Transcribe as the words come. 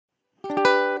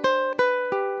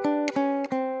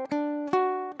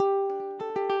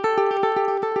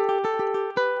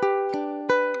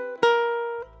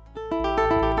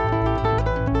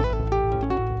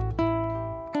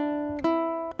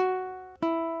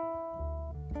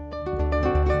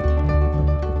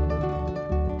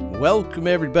Welcome,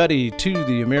 everybody, to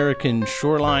the American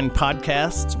Shoreline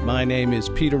Podcast. My name is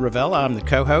Peter Ravella. I'm the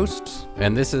co-host.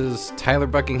 And this is Tyler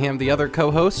Buckingham, the other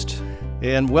co-host.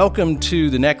 And welcome to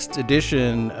the next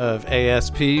edition of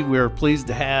ASP. We're pleased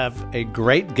to have a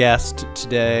great guest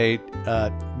today,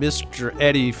 Mr.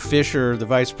 Eddie Fisher, the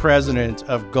Vice President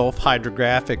of Gulf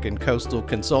Hydrographic and Coastal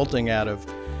Consulting out of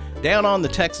down on the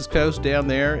Texas coast, down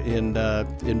there in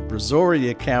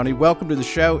Brazoria County. Welcome to the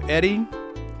show, Eddie.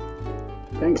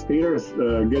 Thanks, Peter. It's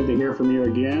good to hear from you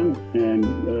again,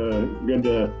 and good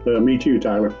to meet you,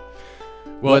 Tyler.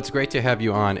 Well, it's great to have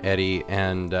you on, Eddie,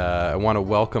 and I want to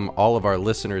welcome all of our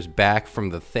listeners back from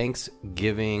the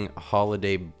Thanksgiving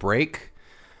holiday break.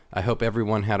 I hope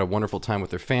everyone had a wonderful time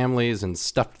with their families and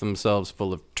stuffed themselves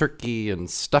full of turkey and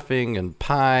stuffing and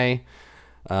pie.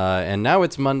 And now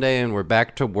it's Monday and we're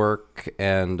back to work,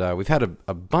 and we've had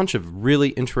a bunch of really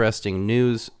interesting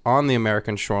news on the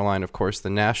American shoreline. Of course,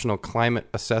 the National Climate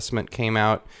Assessment came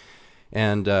out,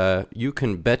 and you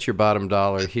can bet your bottom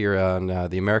dollar here on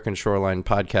the American Shoreline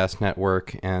Podcast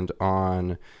Network and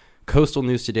on Coastal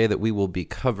News Today that we will be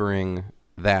covering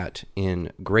that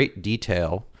in great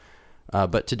detail.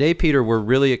 But today, Peter, we're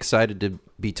really excited to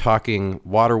be talking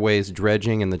waterways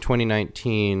dredging and the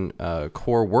 2019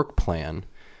 Core Work Plan.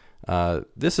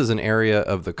 This is an area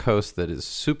of the coast that is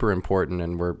super important,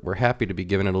 and we're happy to be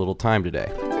giving it a little time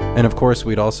today. And of course,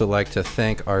 we'd also like to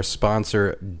thank our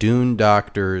sponsor, Dune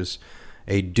Doctors,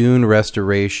 a dune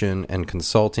restoration and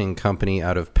consulting company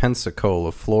out of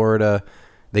Pensacola, Florida.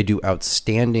 They do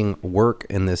outstanding work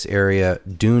in this area.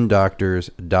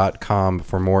 DuneDoctors.com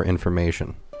for more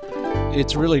information.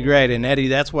 It's really great, and Eddie,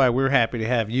 that's why we're happy to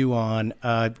have you on.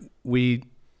 We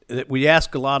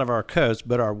ask a lot of our coast,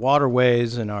 but our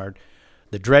waterways and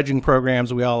the dredging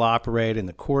programs we all operate, and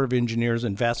the Corps of Engineers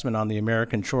investment on the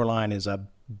American shoreline is a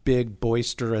big,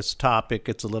 boisterous topic.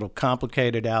 It's a little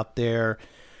complicated out there.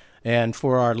 And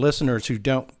for our listeners who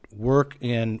don't work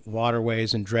in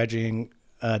waterways and dredging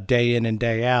day in and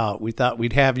day out, we thought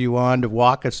we'd have you on to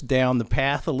walk us down the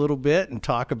path a little bit and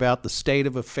talk about the state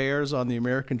of affairs on the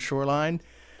American shoreline.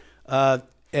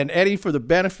 And Eddie, for the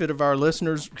benefit of our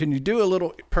listeners, can you do a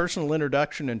little personal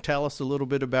introduction and tell us a little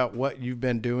bit about what you've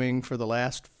been doing for the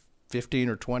last 15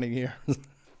 or 20 years?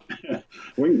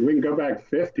 We can go back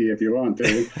 50 if you want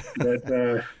to, but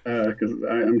because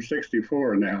I'm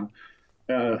 64 now.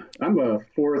 I'm a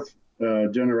fourth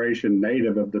generation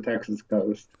native of the Texas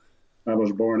coast. I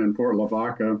was born in Port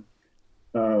Lavaca,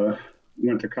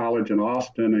 went to college in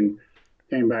Austin, and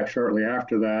came back shortly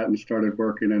after that and started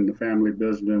working in the family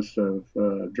business of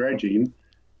dredging,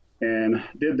 and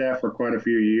did that for quite a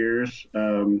few years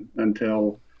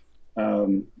until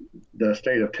the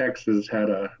state of Texas had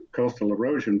a coastal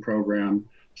erosion program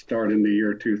start in the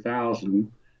year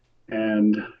 2000.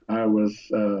 And I was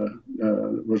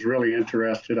really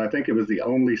interested. I think it was the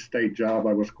only state job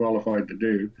I was qualified to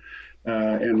do.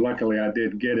 And luckily I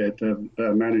did get it,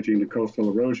 managing the coastal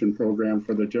erosion program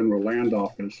for the General Land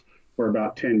Office for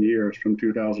about 10 years, from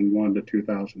 2001 to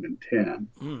 2010.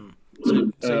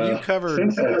 So you covered...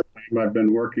 Since that time, I've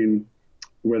been working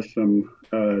with some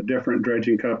different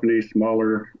dredging companies,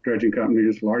 smaller dredging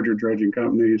companies, larger dredging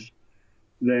companies.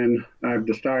 Then I've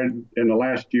decided in the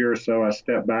last year or so, I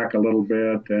stepped back a little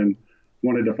bit and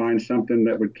wanted to find something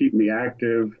that would keep me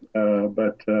active,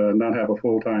 but not have a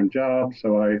full-time job.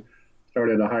 So I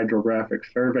started a hydrographic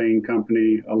surveying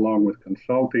company along with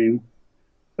consulting.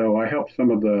 So I help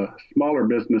some of the smaller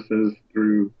businesses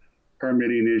through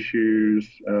permitting issues,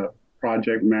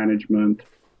 project management,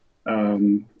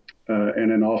 and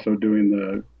then also doing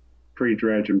the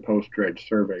pre-dredge and post-dredge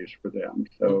surveys for them.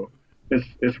 So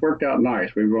it's worked out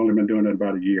nice. We've only been doing it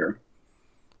about a year.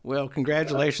 Well,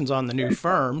 congratulations on the new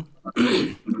firm.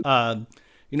 Before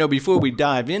we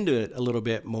dive into it a little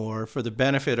bit more, for the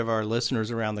benefit of our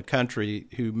listeners around the country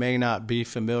who may not be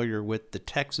familiar with the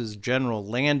Texas General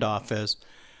Land Office,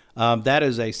 that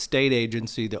is a state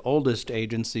agency, the oldest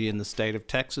agency in the state of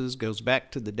Texas, goes back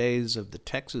to the days of the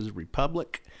Texas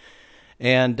Republic,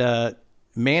 and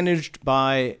managed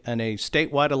by a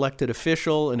statewide elected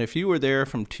official. And if you were there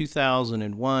from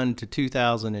 2001 to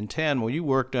 2010, well, you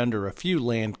worked under a few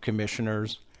land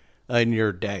commissioners in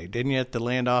your day, didn't you, at the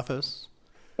land office?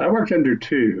 I worked under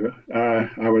two.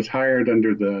 I was hired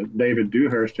under the David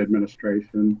Dewhurst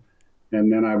administration, and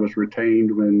then I was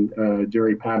retained when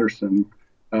Jerry Patterson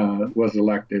was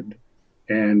elected,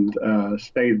 and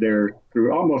stayed there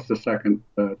through almost the second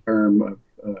term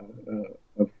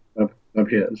of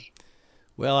his.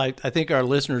 Well, I think our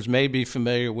listeners may be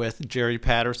familiar with Jerry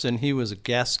Patterson. He was a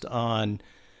guest on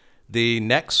the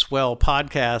Next Swell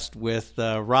podcast with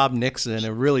Rob Nixon,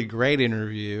 a really great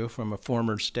interview from a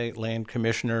former state land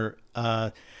commissioner.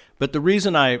 But the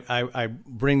reason I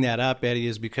bring that up, Eddie,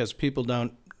 is because people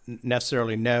don't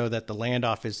necessarily know that the Land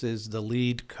Office is the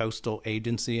lead coastal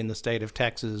agency in the state of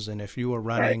Texas. And if you were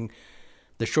running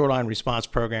the shoreline response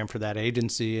program for that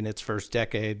agency in its first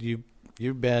decade,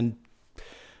 you've been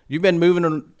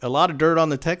moving a lot of dirt on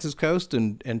the Texas coast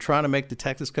and trying to make the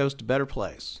Texas coast a better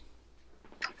place.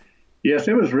 Yes,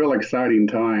 it was real exciting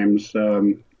times.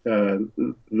 The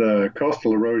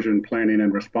Coastal Erosion Planning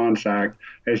and Response Act,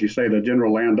 as you say, the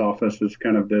General Land Office is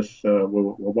kind of this,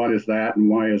 well, what is that and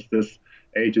why is this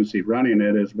agency running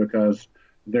it, is because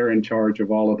they're in charge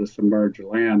of all of the submerged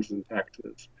lands in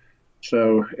Texas.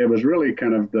 So it was really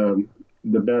kind of the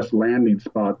best landing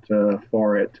spot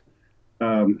for it.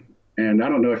 And I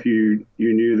don't know if you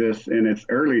knew this in its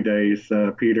early days,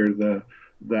 Peter,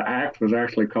 the act was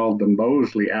actually called the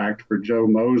Mosley Act for Joe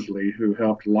Mosley, who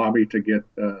helped lobby to get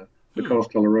the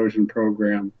coastal erosion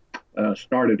program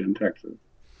started in Texas.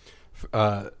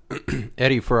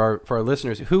 Eddie, for our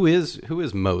listeners, who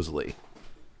is Mosley?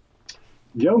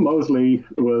 Joe Mosley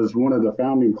was one of the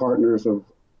founding partners of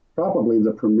probably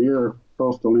the premier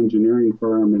coastal engineering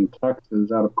firm in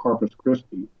Texas out of Corpus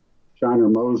Christi, Shiner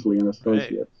Mosley and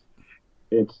Associates.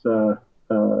 Right. It's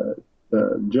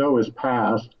Joe has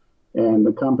passed. And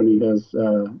the company has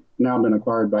now been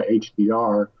acquired by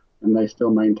HDR, and they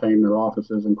still maintain their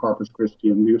offices in Corpus Christi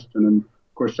and Houston, and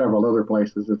of course several other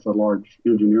places. It's a large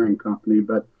engineering company,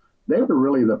 but they were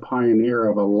really the pioneer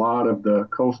of a lot of the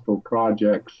coastal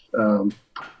projects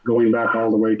going back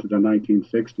all the way to the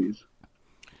 1960s.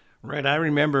 Right. I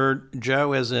remember Joe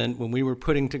when we were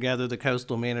putting together the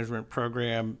Coastal Management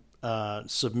Program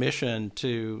submission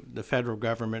to the federal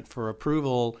government for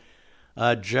approval.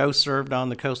 Joe served on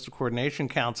the Coastal Coordination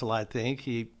Council, I think.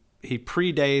 He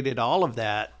predated all of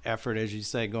that effort, as you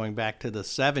say, going back to the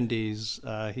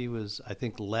 70s. He was, I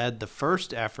think, led the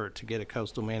first effort to get a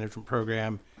coastal management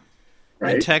program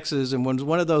in Texas, and was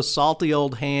one of those salty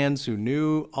old hands who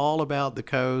knew all about the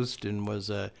coast and was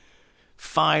a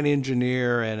fine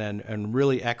engineer and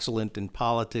really excellent in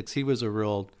politics. He was a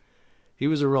real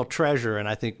treasure, and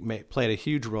I think played a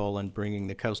huge role in bringing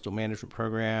the Coastal Management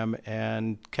Program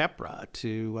and KEPRA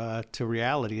to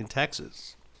reality in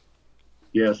Texas.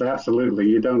 Yes, absolutely.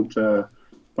 You don't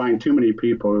find too many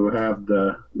people who have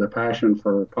the passion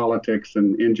for politics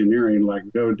and engineering like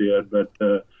Joe did, but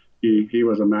he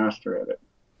was a master at it.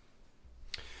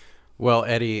 Well,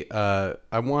 Eddie, I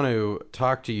want to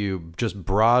talk to you just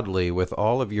broadly with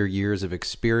all of your years of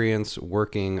experience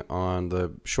working on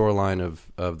the shoreline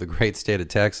of the great state of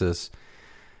Texas.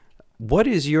 What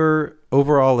is your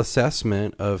overall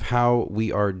assessment of how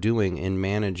we are doing in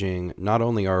managing not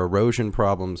only our erosion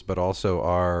problems, but also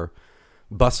our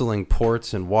bustling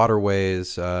ports and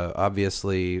waterways?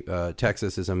 Obviously,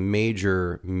 Texas is a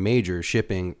major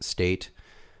shipping state.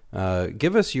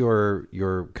 Give us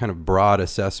your kind of broad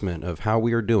assessment of how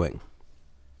we are doing.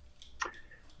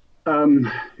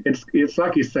 It's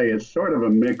like you say, it's sort of a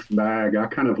mixed bag. I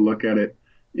kind of look at it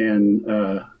in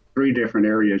three different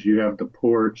areas. You have the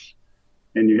ports,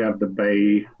 and you have the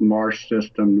bay marsh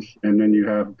systems, and then you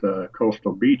have the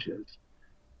coastal beaches.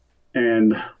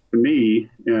 And to me,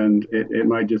 and it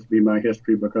might just be my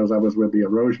history because I was with the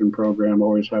erosion program,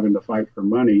 always having to fight for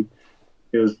money,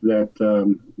 is that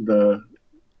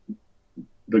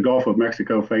the Gulf of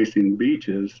Mexico facing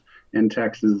beaches in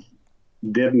Texas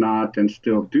did not and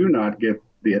still do not get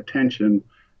the attention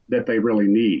that they really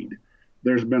need.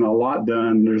 There's been a lot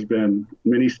done. There's been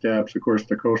many steps, of course,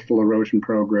 the Coastal Erosion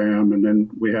Program, and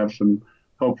then we have some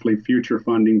hopefully future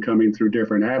funding coming through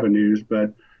different avenues,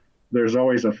 but there's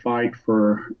always a fight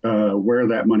for where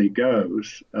that money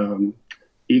goes.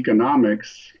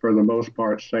 Economics, for the most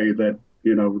part, say that,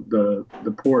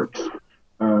 the ports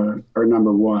are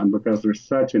number one because there's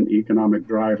such an economic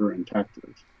driver in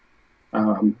Texas.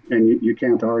 And you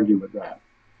can't argue with that.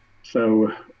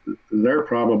 So they're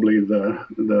probably the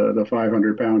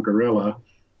 500-pound gorilla.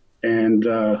 And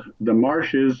the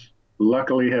marshes,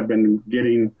 luckily, have been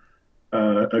getting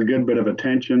a good bit of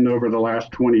attention over the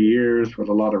last 20 years with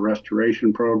a lot of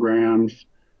restoration programs.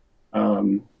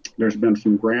 There's been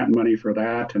some grant money for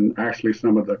that, and actually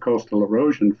some of the coastal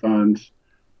erosion funds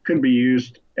could be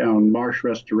used on marsh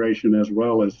restoration as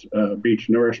well as beach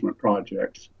nourishment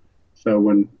projects. So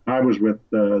when I was with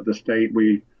the state,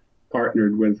 we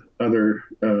partnered with other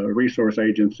resource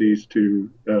agencies to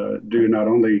do not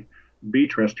only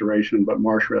beach restoration, but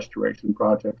marsh restoration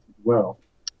projects as well.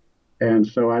 And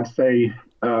so I'd say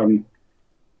I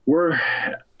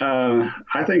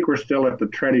think we're still at the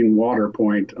treading water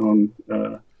point on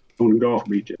on Gulf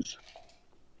beaches.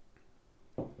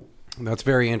 That's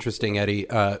very interesting, Eddie.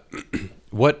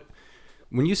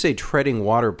 When you say treading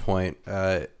water point,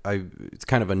 it's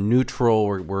kind of a neutral.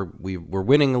 We're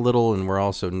winning a little, and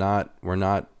we're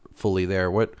not fully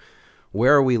there.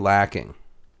 Where are we lacking?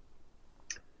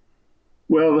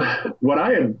 Well, what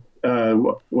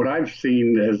I've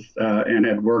seen and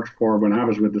had worked for when I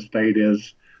was with the state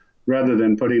is, rather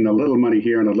than putting a little money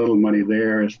here and a little money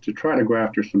there, is to try to go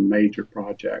after some major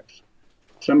projects.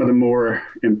 Some of the more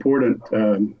important,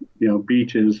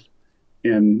 beaches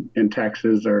in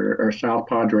Texas are South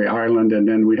Padre Island, and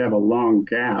then we have a long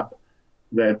gap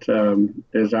that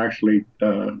is actually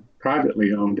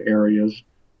privately owned areas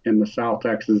in the South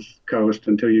Texas coast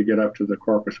until you get up to the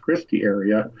Corpus Christi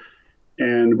area,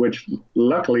 and which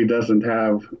luckily doesn't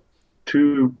have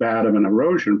too bad of an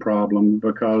erosion problem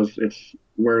because it's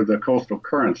where the coastal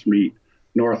currents meet,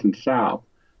 north and south,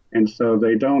 and so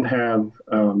they don't have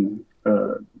an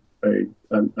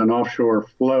offshore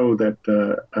flow that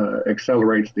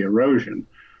accelerates the erosion.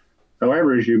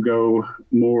 However, as you go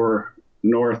more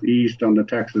northeast on the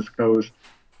Texas coast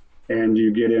and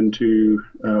you get into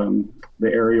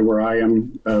the area where I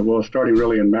am, starting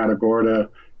really in Matagorda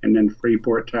and then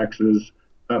Freeport, Texas,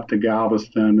 up to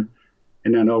Galveston,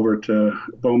 and then over to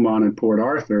Beaumont and Port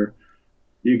Arthur,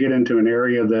 you get into an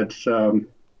area that's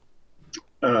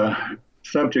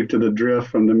subject to the drift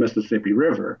from the Mississippi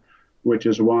River, which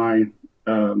is why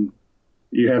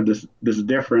you have this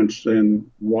difference in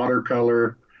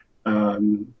watercolor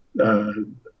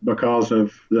because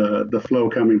of the flow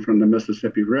coming from the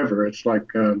Mississippi River. It's like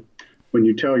when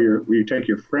you take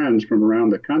your friends from around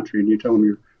the country and you tell them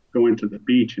you're going to the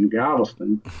beach in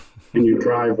Galveston, and you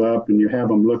drive up and you have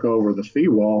them look over the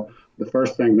seawall, the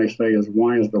first thing they say is,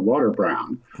 "Why is the water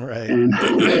brown?" Right. And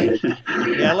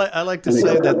yeah, I like to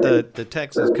say that the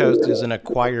Texas coast is an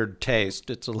acquired taste.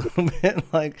 It's a little bit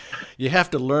like you have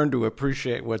to learn to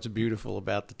appreciate what's beautiful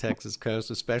about the Texas coast,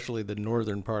 especially the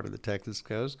northern part of the Texas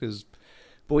coast, because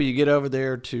boy, you get over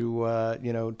there to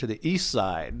to the east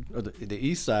side, or the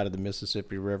east side of the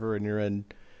Mississippi River, and you're in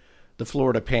the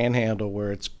Florida Panhandle,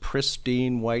 where it's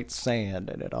pristine white sand,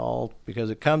 and it all,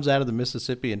 because it comes out of the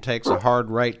Mississippi and takes a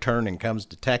hard right turn and comes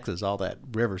to Texas, all that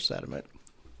river sediment.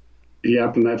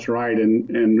 Yep, and that's right.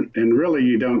 And really,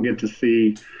 you don't get to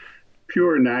see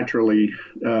pure naturally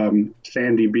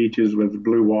sandy beaches with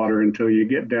blue water until you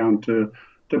get down to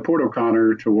Port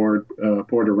O'Connor toward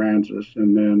Port Aransas,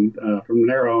 and then from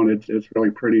there on, it's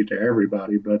really pretty to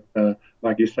everybody. But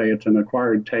like you say, it's an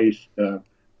acquired taste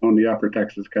on the upper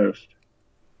Texas coast.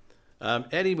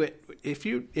 Eddie, if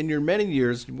you, in your many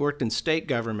years, you worked in state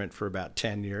government for about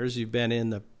 10 years. You've been in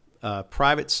the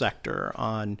private sector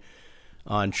on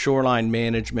shoreline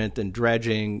management and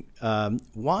dredging.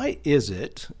 Why is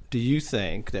it, do you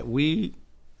think, that we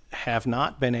have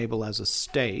not been able as a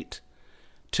state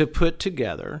to put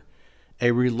together a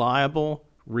reliable,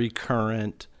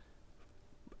 recurrent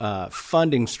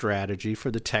funding strategy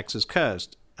for the Texas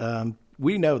coast?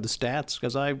 We know the stats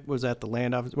because I was at the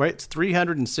land office. Right, it's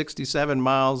 367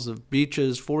 miles of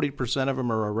beaches. 40% of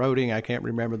them are eroding. I can't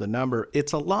remember the number.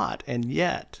 It's a lot, and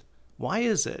yet, why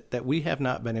is it that we have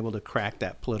not been able to crack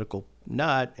that political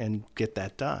nut and get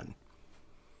that done?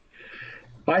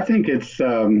 I think it's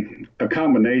a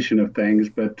combination of things,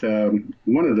 but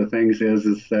one of the things is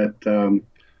that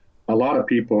a lot of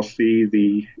people see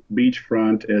the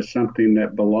beachfront as something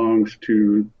that belongs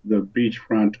to the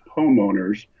beachfront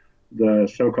homeowners, the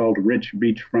so-called rich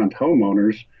beachfront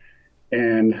homeowners,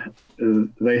 and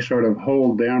they sort of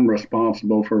hold them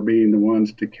responsible for being the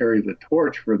ones to carry the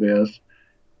torch for this.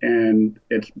 And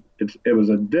it was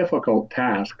a difficult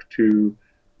task to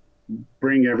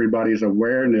bring everybody's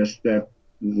awareness that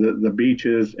the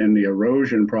beaches and the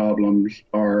erosion problems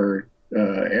are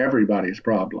everybody's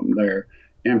problem. They're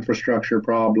infrastructure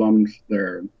problems,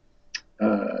 they're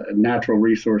natural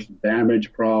resource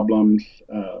damage problems,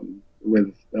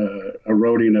 with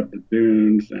eroding of the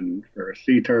dunes and for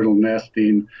sea turtle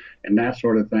nesting and that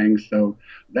sort of thing. So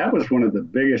that was one of the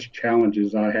biggest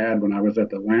challenges I had when I was at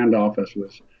the land office,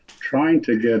 was trying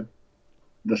to get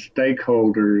the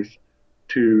stakeholders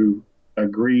to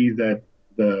agree that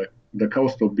the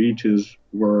coastal beaches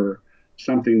were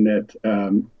something that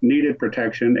needed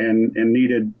protection and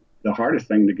needed the hardest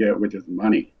thing to get, which is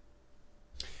money.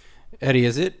 Eddie,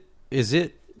 is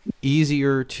it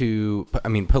easier to,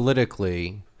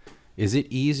 politically, is it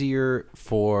easier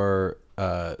for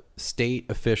state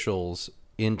officials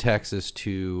in Texas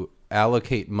to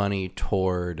allocate money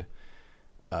toward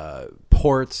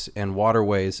ports and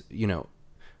waterways,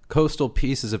 coastal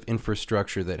pieces of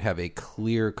infrastructure that have a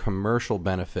clear commercial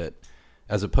benefit,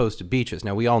 as opposed to beaches.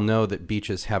 Now, we all know that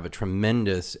beaches have a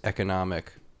tremendous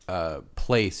economic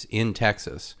place in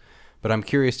Texas, but I'm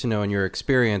curious to know, in your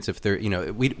experience, if there,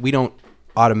 we don't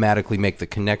automatically make the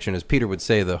connection, as Peter would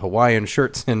say, the Hawaiian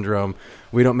shirt syndrome.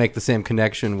 We don't make the same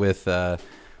connection with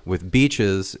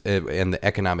beaches and the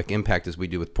economic impact as we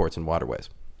do with ports and waterways.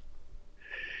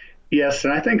 Yes,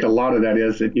 and I think a lot of that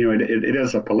is that, it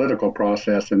is a political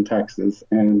process in Texas,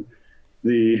 and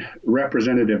the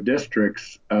representative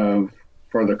districts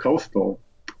for the coastal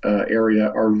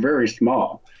area are very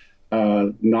small,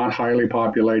 not highly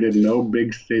populated, no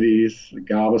big cities.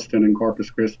 Galveston and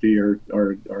Corpus Christi are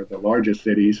the largest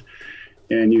cities,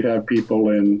 and you have people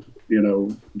in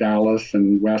Dallas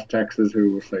and West Texas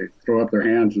who will throw up their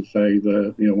hands and say,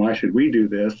 why should we do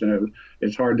this? And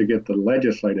it's hard to get the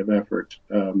legislative effort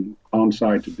on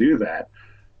site to do that.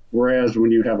 Whereas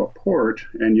when you have a port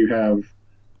and you have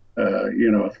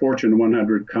a Fortune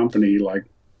 100 company like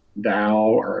Dow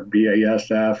or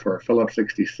BASF or Phillips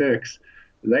 66,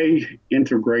 they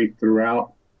integrate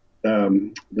throughout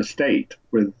the state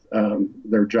with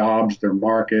their jobs, their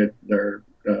market, their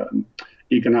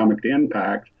economic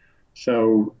impact.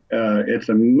 So it's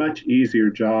a much easier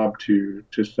job to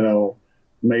sell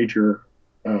major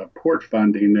port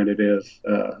funding than it is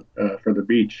for the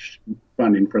beach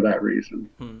funding for that reason.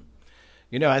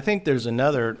 I think there's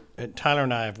another, Tyler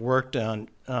and I have worked on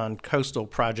coastal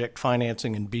project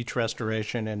financing and beach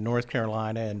restoration in North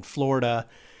Carolina and Florida,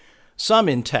 some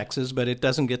in Texas, but it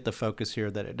doesn't get the focus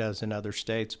here that it does in other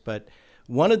states. But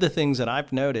one of the things that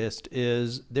I've noticed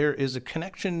is there is a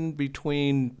connection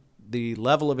between the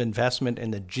level of investment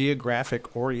and the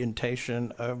geographic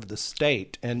orientation of the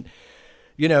state. And,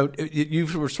 you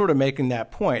were sort of making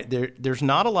that point. There's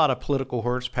not a lot of political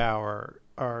horsepower.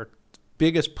 Our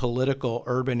biggest political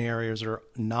urban areas are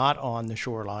not on the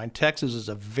shoreline. Texas is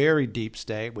a very deep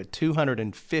state with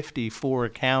 254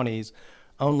 counties,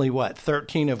 only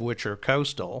 13 of which are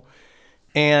coastal.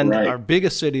 And right. Our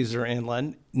biggest cities are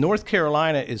inland. North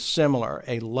Carolina is similar,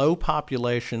 a low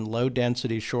population, low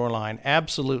density shoreline,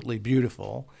 absolutely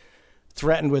beautiful,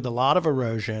 threatened with a lot of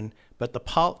erosion, but the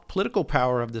political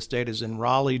power of the state is in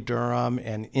Raleigh, Durham,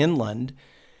 and inland.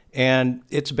 And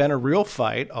it's been a real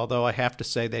fight, although I have to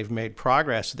say they've made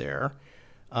progress there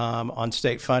on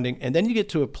state funding. And then you get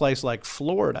to a place like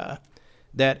Florida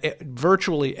that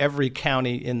virtually every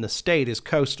county in the state is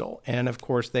coastal. And of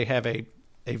course, they have a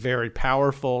very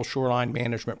powerful shoreline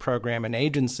management program and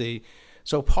agency.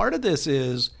 So part of this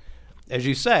is, as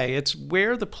you say, it's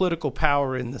where the political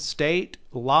power in the state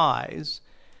lies.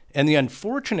 And the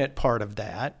unfortunate part of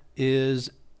that is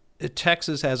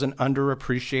Texas has an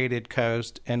underappreciated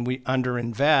coast, and we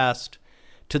underinvest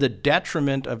to the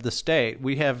detriment of the state.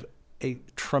 We have a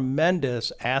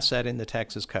tremendous asset in the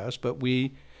Texas coast, but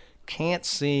we can't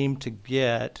seem to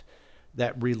get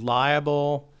that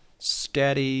reliable,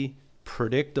 steady,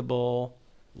 predictable,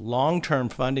 long-term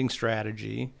funding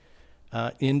strategy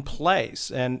in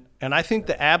place. And I think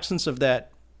the absence of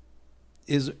that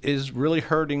is really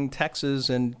hurting Texas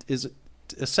and is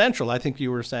essential. I think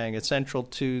you were saying essential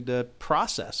to the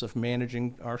process of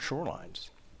managing our shorelines.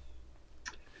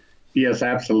 Yes,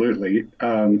 absolutely.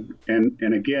 And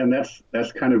again,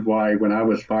 that's kind of why when I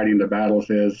was fighting the battles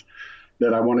is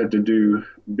that I wanted to do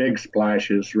big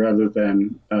splashes rather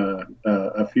than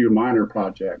a few minor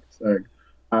projects.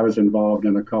 I was involved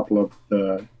in a couple of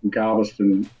the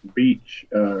Galveston beach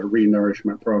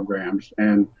renourishment programs,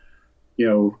 and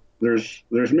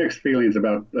there's mixed feelings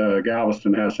about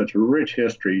Galveston has such a rich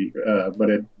history, but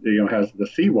it has the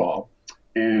seawall,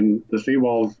 and the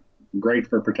seawall's great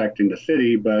for protecting the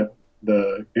city, but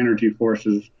the energy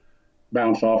forces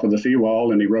bounce off of the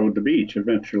seawall and erode the beach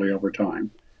eventually over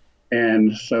time.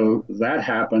 And so that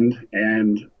happened,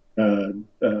 and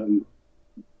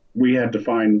we had to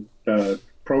find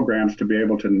programs to be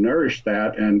able to nourish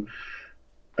that. And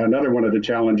another one of the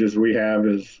challenges we have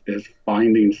is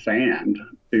finding sand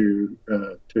to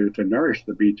nourish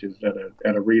the beaches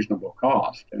at a reasonable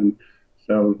cost. And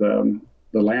so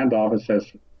the land office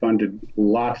has funded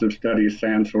lots of studies,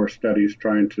 sand source studies,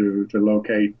 trying to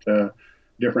locate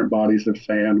different bodies of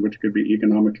sand which could be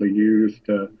economically used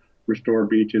to restore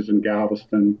beaches in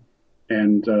Galveston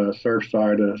and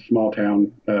Surfside, a small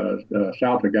town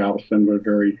south of Galveston, but a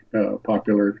very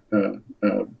popular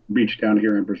beach town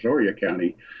here in Brazoria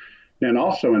County. And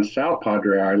also in South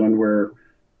Padre Island, where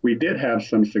we did have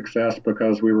some success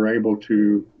because we were able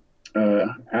to,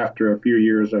 after a few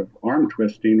years of arm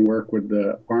twisting, work with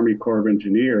the Army Corps of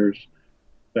Engineers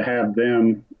to have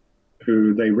them,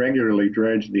 who they regularly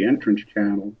dredge the entrance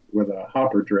channel with a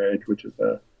hopper dredge, which is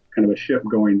a kind of a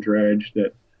ship-going dredge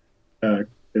that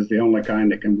is the only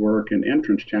kind that can work in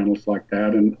entrance channels like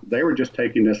that. And they were just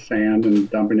taking this sand and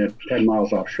dumping it 10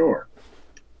 miles offshore.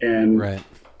 And right.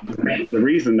 The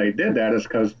reason they did that is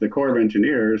because the Corps of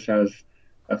Engineers has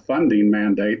a funding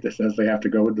mandate that says they have to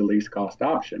go with the least cost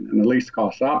option. And the least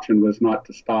cost option was not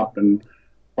to stop and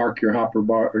park your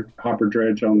hopper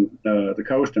dredge on the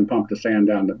coast and pump the sand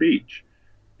down the beach.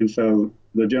 And so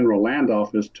the General Land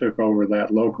Office took over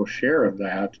that local share of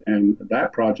that, and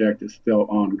that project is still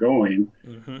ongoing.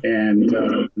 Mm-hmm. And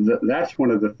that's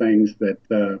one of the things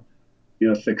that,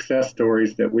 success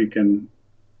stories that we can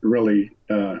really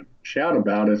shout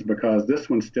about is because this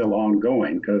one's still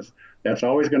ongoing, because that's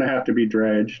always going to have to be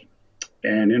dredged.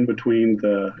 And in between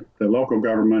the local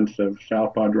governments of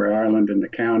South Padre Island and the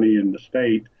county and the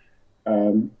state,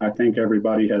 I think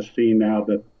everybody has seen now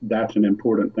that that's an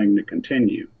important thing to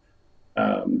continue.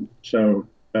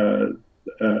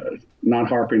 Not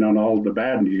harping on all the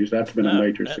bad news, that's been a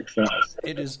major success.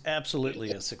 It is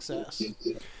absolutely a success.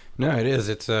 No, it is.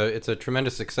 It's a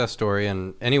tremendous success story,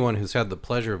 and anyone who's had the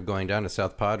pleasure of going down to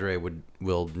South Padre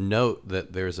will note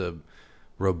that there's a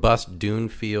robust dune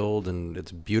field, and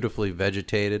it's beautifully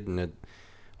vegetated, and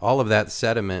all of that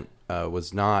sediment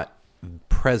was not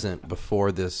present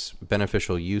before this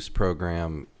beneficial use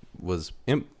program was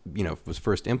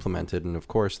first implemented. And of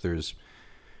course, there's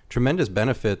tremendous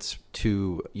benefits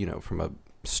to from a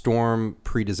storm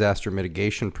pre-disaster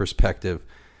mitigation perspective,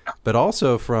 but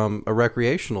also from a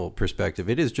recreational perspective.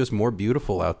 It is just more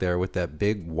beautiful out there with that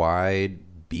big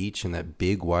wide beach and that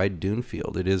big wide dune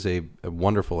field. It is a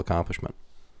wonderful accomplishment.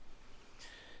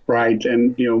 Right.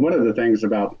 And, one of the things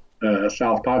about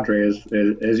South Padre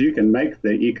is you can make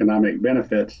the economic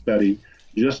benefit study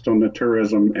just on the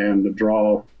tourism and the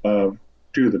draw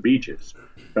to the beaches,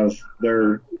 because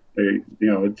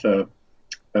it's a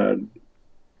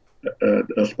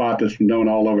spot that's known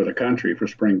all over the country for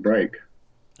spring break.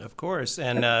 Of course,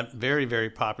 and very, very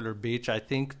popular beach. I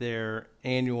think their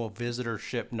annual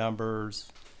visitorship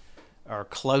numbers are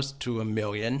close to 1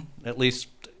 million, at least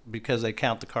because they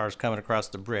count the cars coming across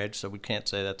the bridge, so we can't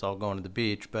say that's all going to the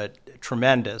beach, but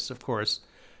tremendous. Of course,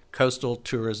 coastal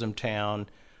tourism town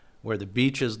where the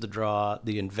beach is the draw,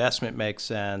 the investment makes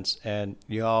sense, and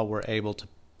y'all were able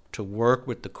to work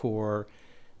with the Corps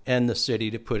and the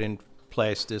city to put in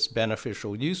place this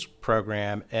beneficial use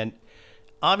program. And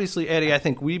obviously, Eddie, I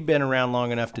think we've been around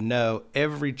long enough to know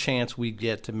every chance we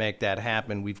get to make that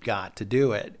happen, we've got to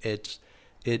do it. It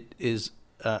is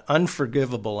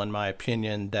unforgivable, in my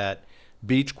opinion, that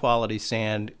beach quality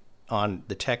sand on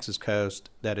the Texas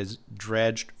coast that is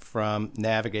dredged from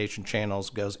navigation channels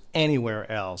goes anywhere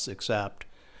else except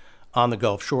on the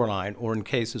Gulf shoreline, or in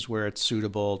cases where it's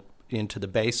suitable into the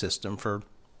bay system for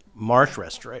marsh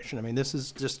restoration. I mean, this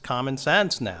is just common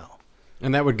sense now.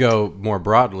 And that would go more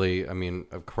broadly,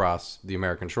 across the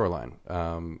American shoreline.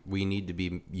 We need to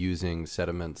be using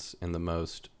sediments in the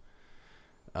most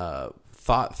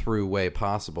thought-through way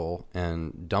possible,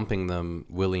 and dumping them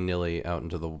willy-nilly out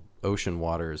into the ocean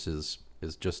waters is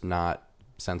just not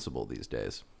sensible these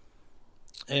days.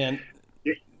 And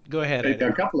go ahead, Eddie.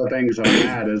 A couple of things on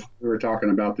that is we were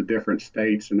talking about the different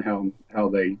states and how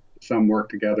they some work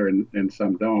together and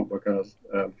some don't because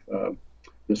of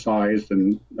the size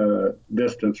and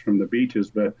distance from the beaches.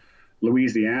 But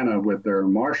Louisiana, with their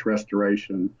marsh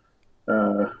restoration,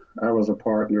 I was a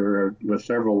partner with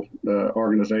several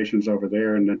organizations over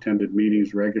there and attended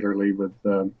meetings regularly with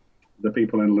the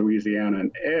people in Louisiana,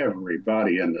 and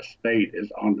everybody in the state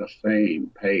is on the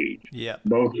same page. Yeah.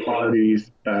 Both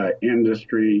parties,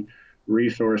 industry,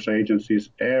 resource agencies,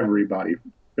 everybody,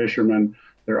 fishermen,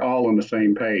 they're all on the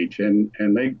same page, and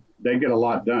they get a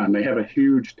lot done. They have a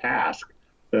huge task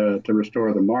to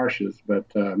restore the marshes, but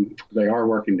they are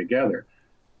working together.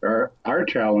 Our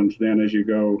challenge then, as you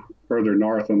go further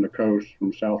north on the coast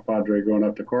from South Padre going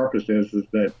up to Corpus, is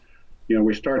that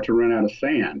we start to run out of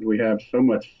sand. We have so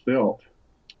much silt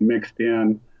mixed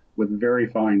in with very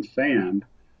fine sand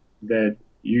that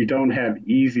you don't have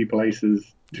easy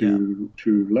places to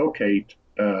locate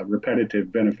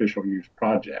repetitive beneficial use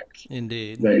projects.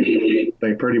 Indeed.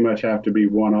 They pretty much have to be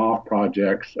one-off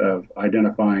projects of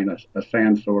identifying a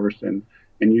sand source and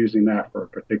using that for a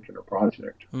particular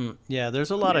project. Yeah,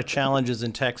 there's a lot of challenges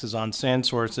in Texas on sand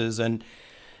sources, and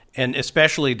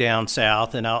especially down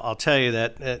south. And I'll tell you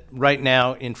that right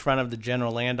now in front of the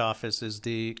General Land Office is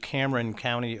the Cameron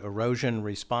County Erosion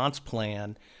Response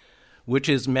Plan, which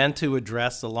is meant to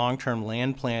address the long-term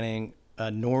land planning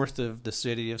north of the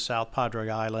city of South Padre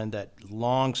Island, that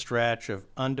long stretch of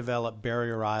undeveloped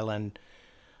barrier island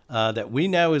that we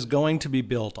know is going to be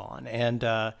built on. And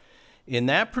in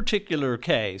that particular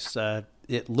case,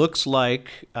 it looks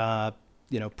like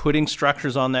putting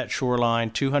structures on that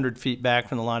shoreline 200 feet back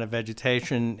from the line of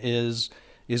vegetation is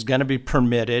going to be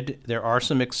permitted. There are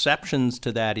some exceptions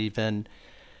to that even.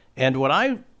 And what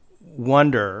I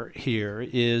wonder here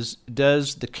is,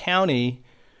 does the county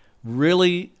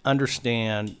really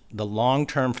understand the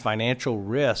long-term financial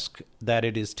risk that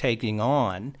it is taking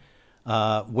on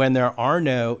when there are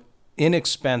no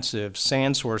inexpensive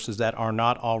sand sources that are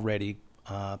not already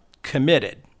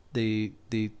committed? The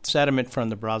sediment from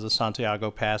the Brazos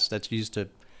Santiago Pass that's used to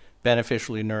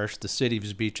beneficially nourish the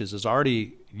city's beaches is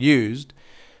already used.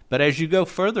 But as you go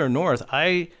further north,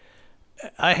 I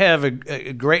have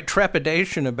a great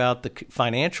trepidation about the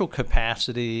financial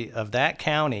capacity of that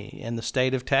county and the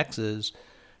state of Texas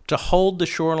to hold the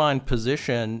shoreline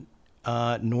position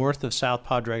north of South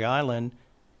Padre Island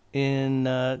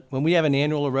when we have an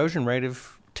annual erosion rate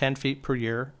of 10 feet per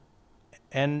year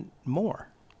and more.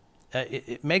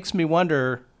 It makes me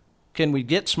wonder, can we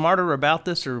get smarter about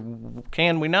this or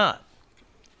can we not?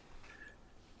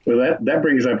 Well, that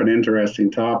brings up an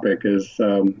interesting topic is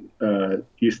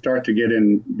you start to get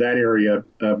in that area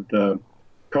of the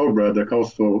COBRA, the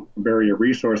Coastal Barrier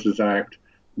Resources Act,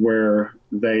 where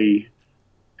they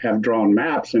have drawn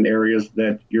maps in areas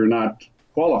that you're not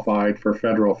qualified for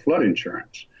federal flood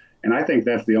insurance. And I think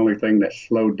that's the only thing that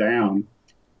slowed down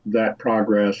that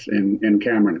progress in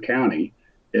Cameron County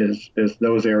is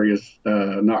those areas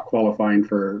not qualifying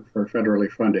for federally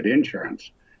funded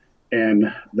insurance.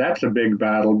 And that's a big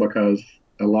battle because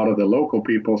a lot of the local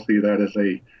people see that as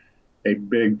a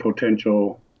big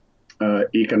potential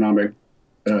economic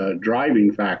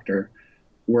driving factor.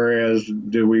 Whereas,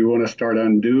 do we want to start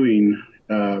undoing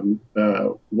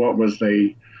what was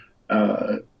a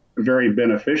very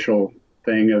beneficial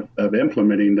thing of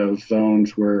implementing those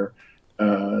zones where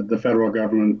the federal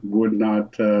government would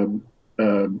not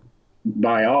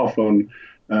buy off on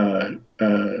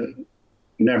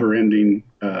never-ending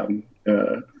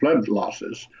flood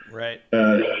losses. Right.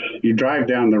 You drive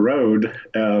down the road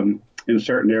in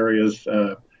certain areas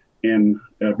in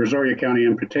Brazoria County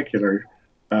in particular,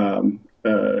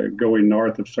 going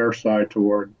north of Surfside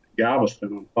toward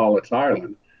Galveston on Pollitt's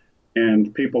Island.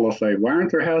 And people will say, why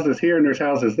aren't there houses here and there's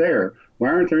houses there? Why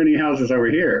aren't there any houses over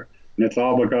here? And it's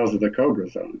all because of the COBRA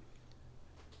zone.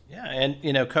 Yeah,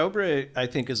 and COBRA, I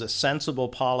think, is a sensible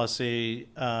policy,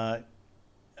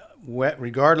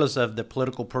 regardless of the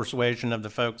political persuasion of the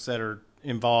folks that are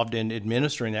involved in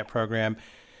administering that program,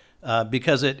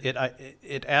 because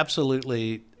it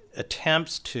absolutely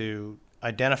attempts to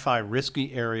identify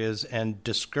risky areas and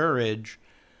discourage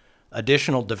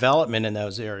additional development in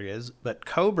those areas. But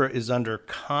COBRA is under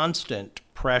constant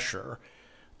pressure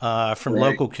from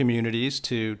local communities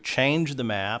to change the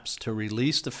maps, to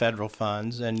release the federal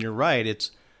funds. And you're right,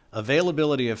 it's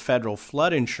availability of federal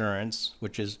flood insurance,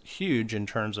 which is huge in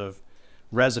terms of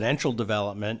residential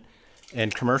development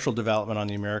and commercial development on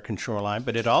the American shoreline,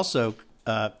 but it also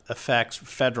affects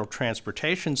federal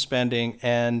transportation spending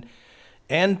and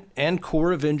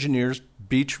Corps of Engineers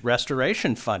beach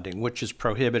restoration funding, which is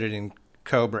prohibited in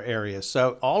COBRA areas.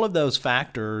 So all of those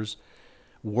factors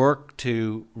work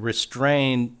to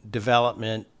restrain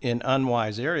development in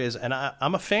unwise areas, and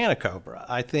I'm a fan of COBRA.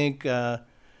 I think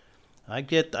I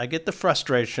get the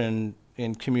frustration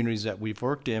in communities that we've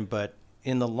worked in, but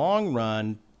in the long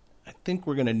run, I think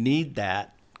we're going to need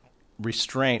that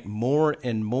restraint more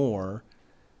and more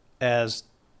as,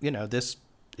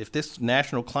 if this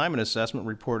National Climate Assessment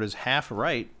report is half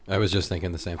right. I was just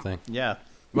thinking the same thing. Yeah.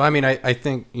 Well, I mean, I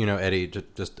think, Eddie,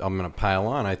 just I'm going to pile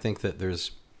on. I think that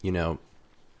there's,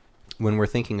 when we're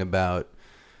thinking about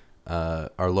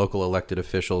our local elected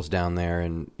officials down there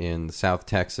in South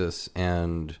Texas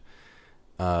and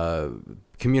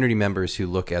community members who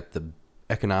look at the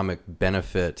economic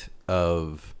benefit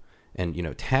of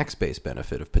and tax-based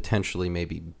benefit of potentially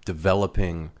maybe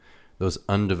developing those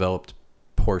undeveloped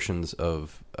portions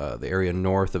of the area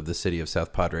north of the city of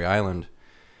South Padre Island,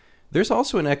 there's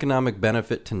also an economic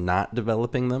benefit to not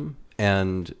developing them.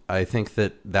 And I think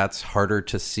that that's harder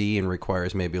to see and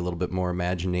requires maybe a little bit more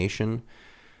imagination.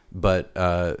 But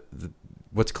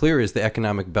what's clear is the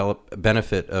economic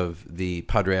benefit of the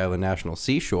Padre Island National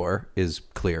Seashore is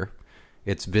clear.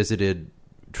 It's visited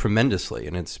tremendously,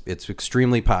 and it's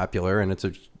extremely popular, and it's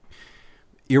a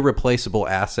irreplaceable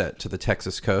asset to the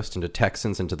Texas coast and to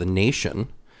Texans and to the nation.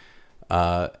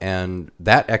 And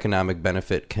that economic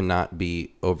benefit cannot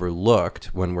be overlooked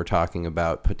when we're talking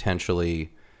about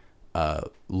potentially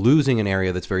losing an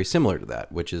area that's very similar to that,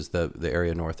 which is the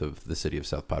area north of the city of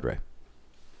South Padre.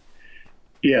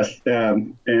 Yes,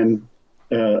 and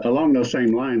along those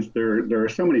same lines, there are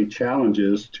so many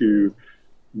challenges to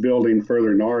building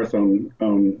further north on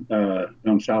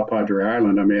South Padre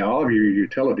Island, I mean, all of your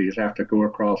utilities have to go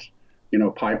across,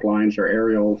 pipelines or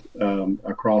aerial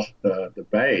across the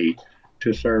bay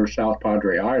to serve South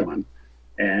Padre Island.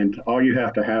 And all you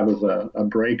have to have is a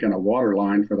break in a water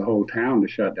line for the whole town to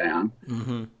shut down.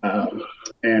 Mm-hmm.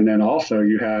 And then also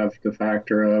you have the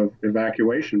factor of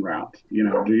evacuation routes. Do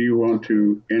you want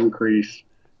to increase,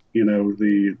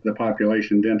 the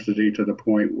population density to the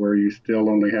point where you still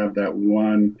only have that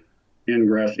one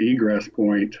ingress egress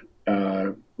point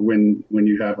when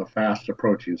you have a fast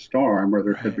approaching storm where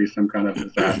there could be some kind of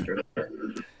disaster?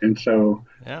 And so,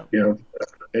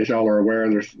 as y'all are aware,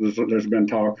 there's been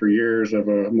talk for years of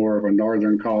more of a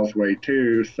northern causeway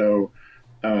too. So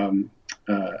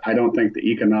I don't think the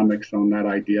economics on that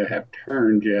idea have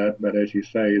turned yet. But as you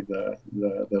say, the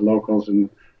locals and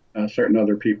certain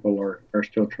other people are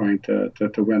still trying to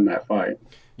win that fight.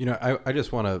 I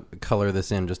just want to color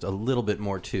this in just a little bit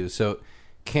more too. So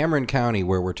Cameron County,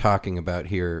 where we're talking about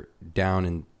here down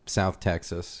in South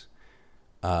Texas,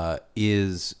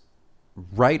 is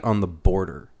right on the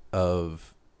border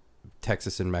of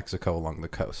Texas and Mexico along the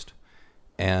coast.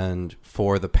 And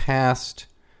for the past,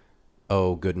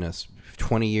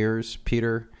 20 years,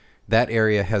 Peter, that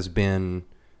area has been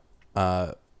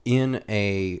in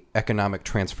a economic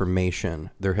transformation.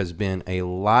 There has been a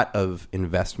lot of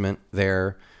investment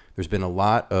there. There's been a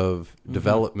lot of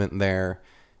development there.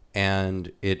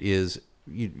 And it is,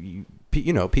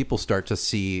 people start to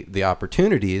see the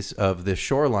opportunities of this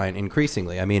shoreline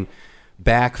increasingly. I mean,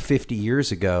 back 50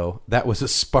 years ago, that was a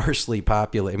sparsely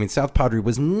populated. I mean, South Padre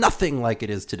was nothing like it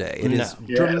is today. It is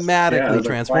dramatically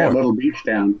transformed. A little beach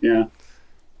town, yeah.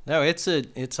 No, it's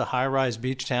a high-rise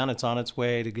beach town. It's on its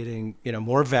way to getting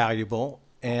more valuable,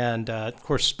 and of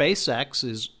course, SpaceX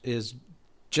is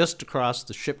just across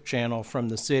the ship channel from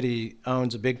the city.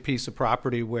 Owns a big piece of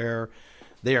property where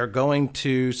they are going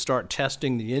to start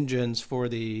testing the engines for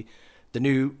the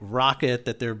new rocket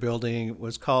that they're building. It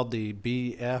was called the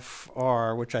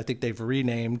BFR, which I think they've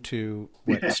renamed to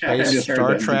Space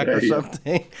Star Trek or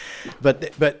something.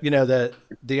 But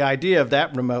the idea of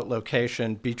that remote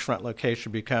location, beachfront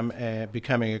location,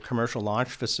 becoming a commercial launch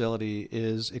facility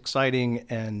is exciting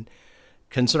and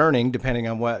concerning, depending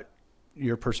on what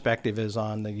your perspective is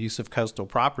on the use of coastal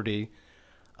property.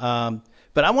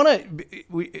 But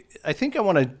I think I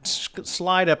want to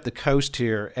slide up the coast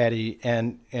here, Eddie,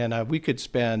 and we could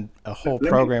spend a whole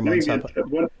program on South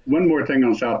Padre. One more thing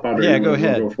on South Padre. Yeah, go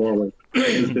ahead. Go forward.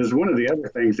 is one of the other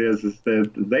things is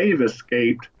that they've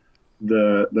escaped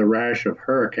the rash of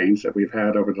hurricanes that we've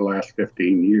had over the last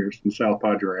 15 years in South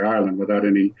Padre Island without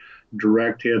any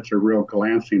direct hits or real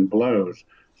glancing blows.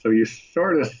 So you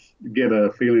sort of get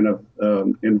a feeling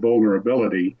of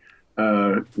invulnerability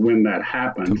when that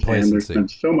happens. And there's been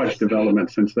so much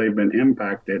development since they've been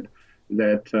impacted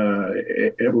that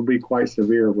it will be quite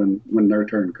severe when their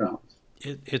turn comes.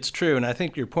 It's true, and I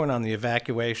think your point on the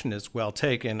evacuation is well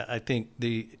taken. I think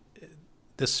the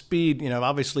speed,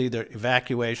 obviously the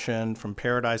evacuation from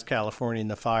Paradise, California in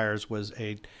the fires was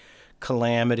a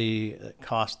calamity that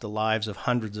cost the lives of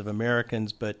hundreds of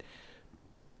Americans, but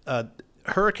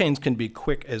hurricanes can be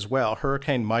quick as well.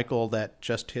 Hurricane Michael that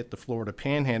just hit the Florida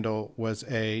Panhandle was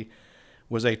a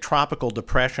tropical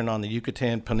depression on the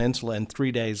Yucatan Peninsula, and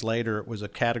 3 days later it was a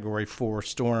Category 4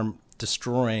 storm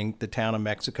destroying the town of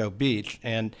Mexico Beach.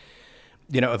 And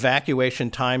evacuation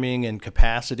timing and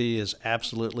capacity is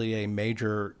absolutely a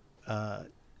major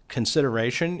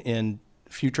consideration in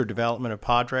future development of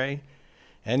Padre.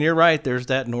 And you're right, there's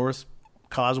that North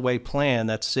Causeway plan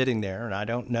that's sitting there, and I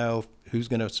don't know who's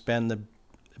going to spend the $1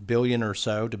 billion or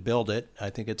so to build it.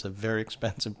 I think it's a very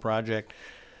expensive project,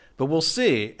 but we'll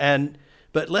see.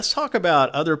 But let's talk about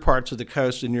other parts of the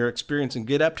coast in your experience and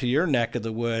get up to your neck of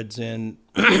the woods in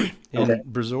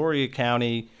Brazoria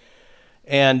County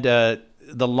and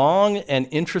the long and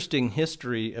interesting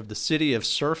history of the city of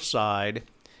Surfside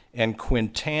and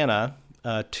Quintana,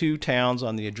 two towns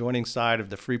on the adjoining side of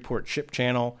the Freeport Ship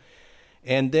Channel.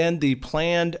 And then the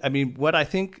planned, what I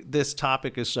think this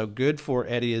topic is so good for,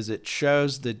 Eddie, is it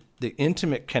shows the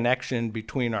intimate connection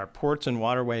between our ports and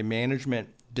waterway management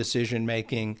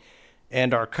decision-making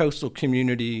and our coastal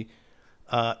community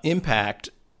impact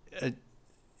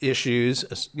issues,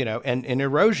 and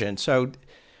erosion. So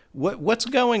what's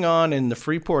going on in the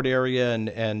Freeport area,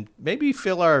 and maybe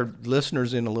fill our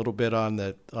listeners in a little bit on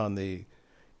the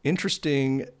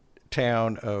interesting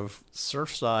town of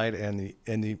Surfside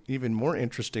and the even more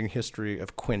interesting history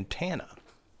of Quintana.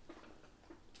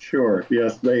 Sure.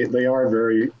 Yes, they are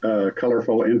very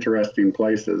colorful, interesting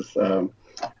places.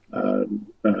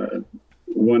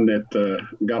 one that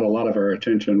got a lot of our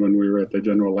attention when we were at the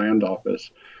General Land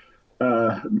Office.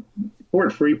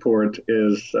 Port Freeport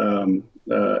is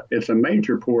it's a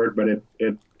major port, but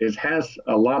it has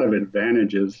a lot of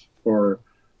advantages for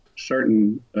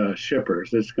certain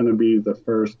shippers. It's going to be the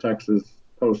first Texas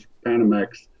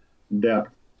post-Panamax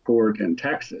depth port in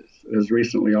Texas. It was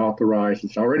recently authorized.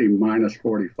 It's already minus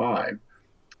 45,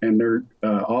 and they're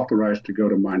authorized to go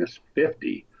to minus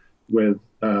 50 with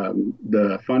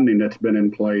the funding that's been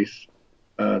in place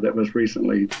that was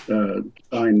recently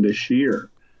signed this year.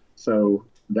 So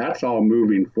that's all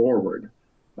moving forward.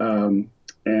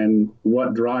 And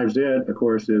what drives it, of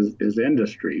course, is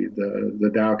industry,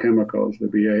 the Dow Chemicals, the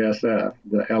BASF,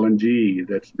 the LNG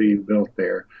that's being built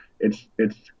there. It's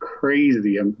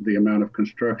crazy the amount of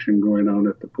construction going on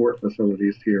at the port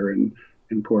facilities here in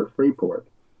Port Freeport.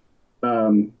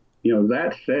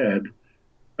 That said,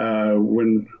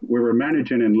 when we were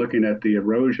managing and looking at the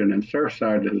erosion, and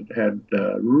Surfside had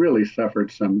really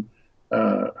suffered some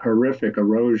horrific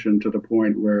erosion to the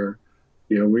point where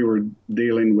we were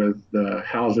dealing with the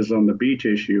houses on the beach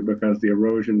issue because the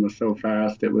erosion was so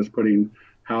fast it was putting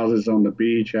houses on the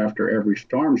beach after every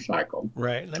storm cycle.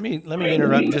 Right. Let me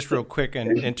interrupt just real quick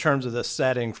in terms of the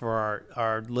setting for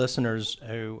our listeners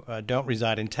who don't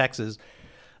reside in Texas.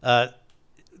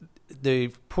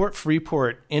 The Port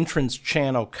Freeport entrance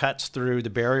channel cuts through the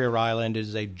barrier island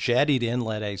is a jettied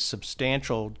inlet, a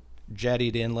substantial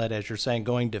jettied inlet, as you're saying,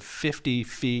 going to 50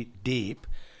 feet deep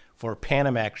for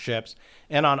Panamax ships.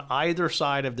 And on either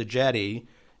side of the jetty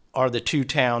are the two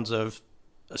towns of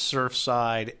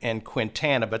Surfside and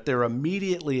Quintana, but they're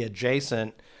immediately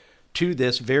adjacent to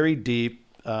this very deep,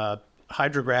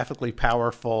 hydrographically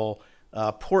powerful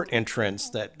port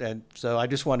entrance. So I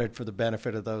just wanted, for the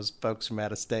benefit of those folks from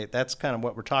out of state, that's kind of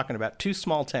what we're talking about. Two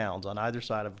small towns on either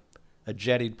side of a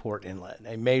jettied port inlet,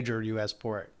 a major U.S.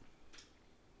 port.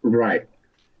 Right.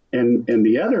 And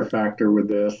the other factor with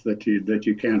this that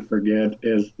you can't forget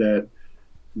is that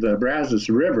the Brazos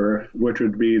River, which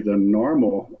would be the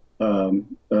normal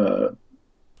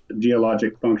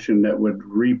geologic function that would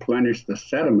replenish the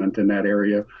sediment in that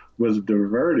area, was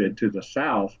diverted to the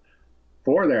south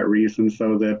for that reason,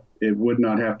 so that it would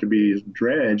not have to be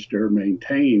dredged or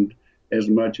maintained as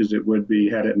much as it would be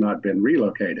had it not been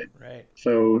relocated. Right.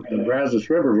 So the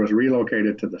Brazos River was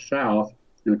relocated to the south,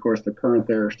 and of course the current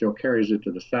there still carries it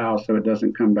to the south, so it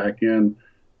doesn't come back in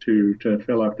to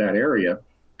fill up that area.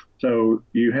 So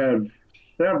you have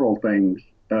several things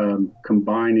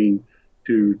combining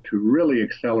to really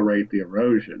accelerate the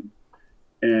erosion.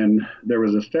 And there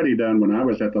was a study done when I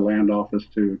was at the land office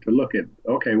to look at,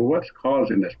 okay, well, what's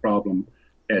causing this problem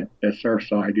at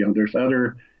Surfside? There's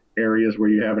other areas where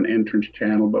you have an entrance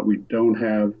channel, but we don't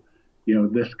have,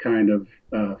 this kind of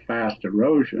fast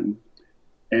erosion.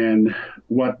 And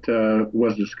what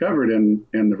was discovered in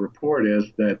the report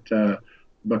is that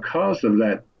because of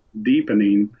that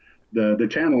deepening, the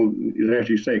channel, as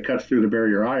you say, cuts through the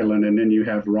barrier island, and then you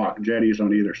have rock jetties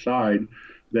on either side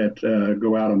that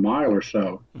go out a mile or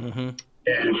so. Mm-hmm.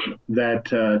 And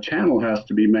that channel has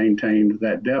to be maintained,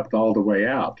 that depth, all the way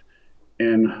out.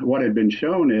 And what had been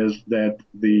shown is that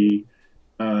the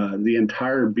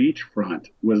entire beachfront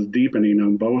was deepening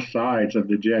on both sides of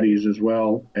the jetties as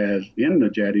well as in the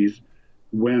jetties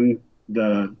when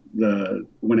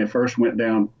when it first went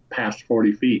down past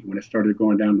 40 feet, when it started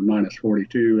going down to minus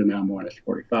 42 and now minus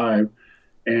 45.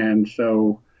 And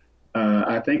so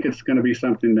I think it's going to be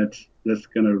something that's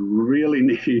going to really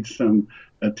need some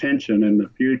attention in the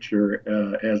future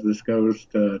as this goes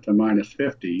to minus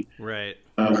 50. Right.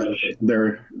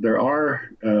 There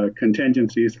are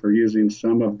contingencies for using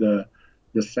some of the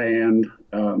sand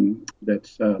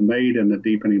that's made in the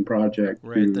deepening project.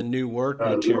 Right, the new work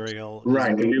material.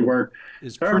 Right, the new work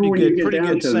is pretty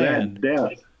good sand. That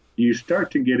depth, you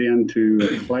start to get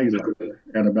into clay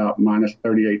at about minus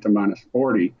 38 to minus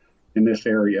 40 in this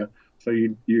area. So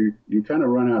you kind of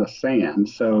run out of sand.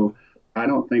 So I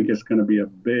don't think it's going to be a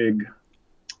big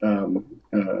boon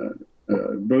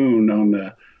on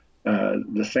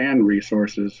the sand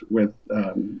resources with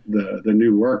the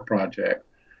new work project.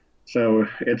 So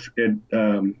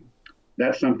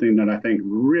that's something that I think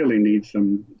really needs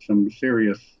some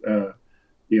serious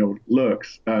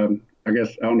looks. I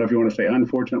guess I don't know if you want to say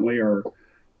unfortunately or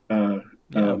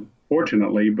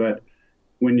fortunately, but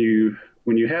when you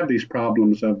have these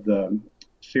problems of the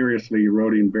seriously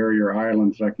eroding barrier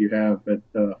islands like you have at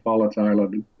Follett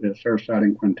Island, Surfside,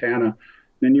 and Quintana,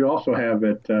 then you also have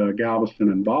at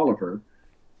Galveston and Bolivar,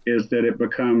 is that it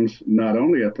becomes not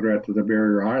only a threat to the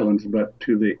barrier islands, but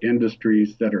to the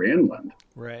industries that are inland.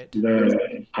 Right.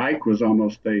 The Ike was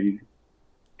almost a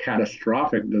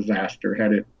catastrophic disaster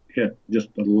had hit just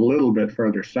a little bit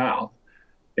further south,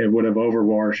 it would have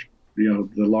overwashed, the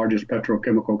largest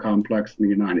petrochemical complex in the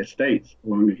United States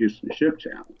along the Houston Ship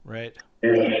Channel. Right.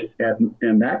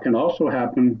 And that can also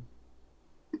happen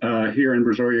here in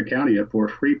Brazoria County at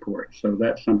Port Freeport. So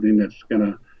that's something that's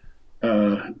going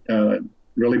to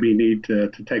really be need to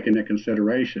take into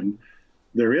consideration.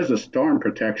 There is a storm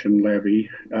protection levee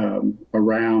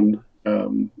around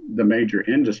the major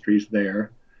industries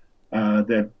there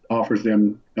that offers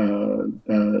them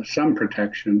some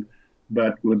protection.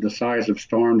 But with the size of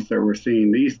storms that we're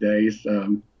seeing these days,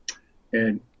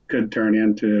 it could turn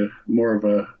into more of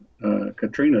a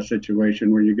Katrina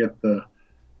situation where you get the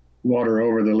water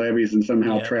over the levees and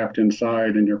somehow trapped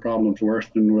inside, and your problem's worse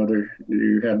than whether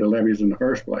you had the levees in the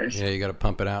first place. Yeah, you got to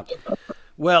pump it out.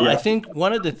 Well, I think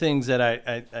one of the things that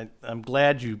I'm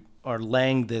glad you are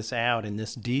laying this out in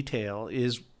this detail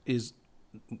is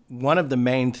one of the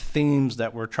main themes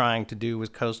that we're trying to do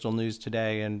with Coastal News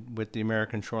Today and with the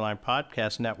American Shoreline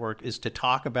Podcast Network is to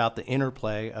talk about the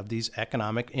interplay of these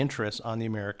economic interests on the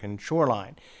American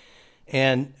shoreline.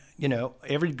 And,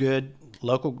 every good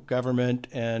local government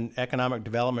and economic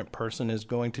development person is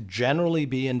going to generally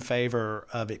be in favor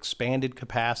of expanded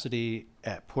capacity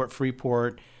at Port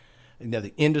Freeport.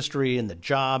 The industry and the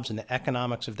jobs and the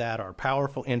economics of that are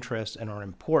powerful interests and are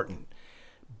important.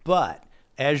 But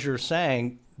as you're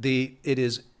saying,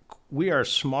 we are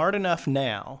smart enough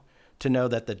now to know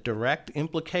that the direct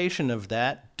implication of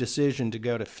that decision to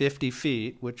go to 50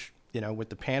 feet, which, with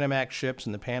the Panamax ships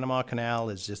and the Panama Canal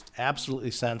is just absolutely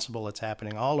sensible. It's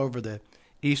happening all over the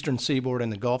eastern seaboard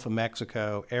and the Gulf of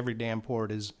Mexico. Every damn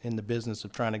port is in the business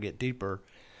of trying to get deeper.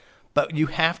 But you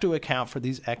have to account for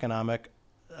these economic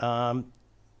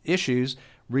issues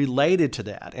related to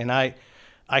that. And I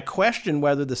question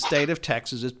whether the state of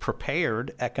Texas is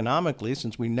prepared economically,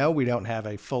 since we know we don't have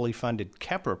a fully funded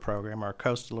KEPRA program. Our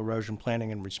Coastal Erosion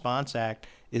Planning and Response Act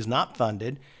is not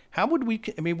funded. How would we?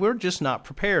 We're just not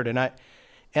prepared. And I'm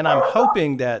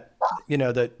hoping that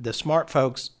the smart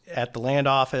folks at the Land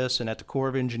Office and at the Corps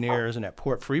of Engineers and at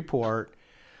Port Freeport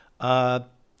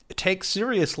take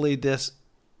seriously this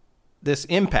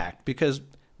impact, because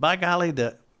by golly,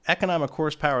 the economic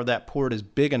horsepower of that port is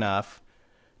big enough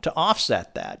to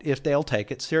offset that if they'll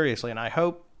take it seriously. And I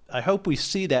hope we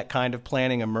see that kind of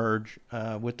planning emerge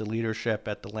with the leadership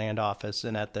at the Land Office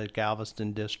and at the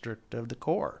Galveston District of the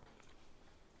Corps.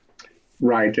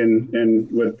 Right,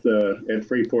 and with at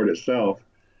Freeport itself,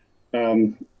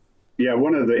 one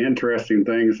of the interesting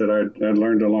things that I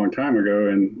learned a long time ago,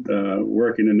 and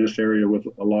working in this area with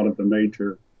a lot of the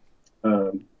major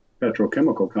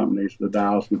petrochemical companies, the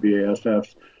Dows and the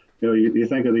BASFs, you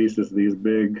think of these as these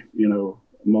big,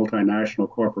 multinational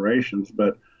corporations,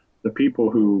 but the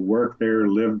people who work there,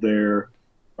 live there,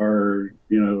 are,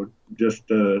 just,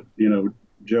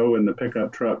 Joe in the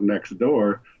pickup truck next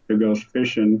door who goes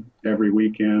fishing every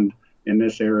weekend in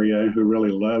this area, who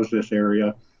really loves this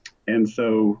area. And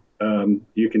so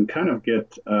you can kind of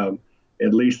get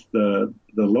at least the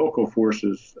local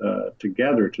forces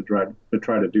together to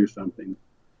try to do something.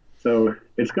 So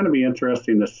it's going to be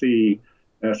interesting to see.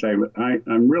 As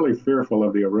I'm really fearful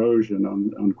of the erosion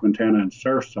on Quintana and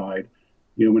Surfside.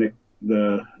 When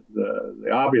the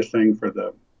obvious thing for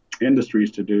the industries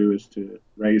to do is to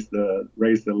raise the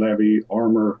levee,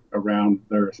 armor around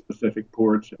their specific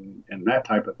ports and that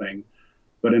type of thing.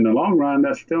 But in the long run,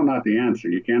 that's still not the answer.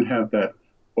 You can't have that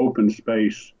open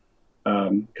space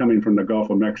coming from the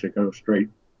Gulf of Mexico straight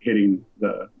hitting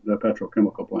the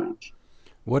petrochemical plants.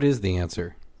 What is the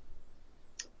answer?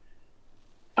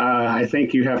 I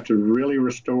think you have to really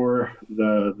restore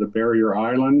the barrier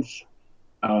islands.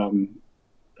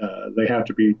 They have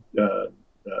to be,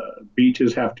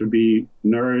 beaches have to be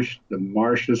nourished. The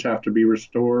marshes have to be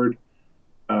restored.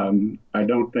 I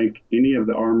don't think any of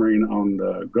the armoring on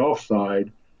the Gulf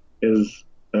side is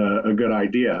a good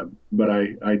idea, but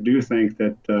I do think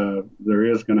that there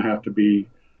is going to have to be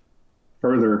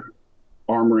further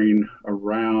armoring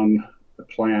around the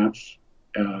plants,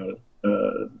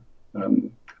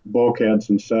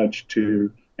 bulkheads and such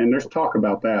and there's talk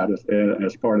about that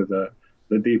as part of the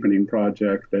deepening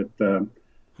project, that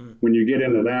when you get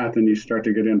into that, then you start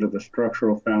to get into the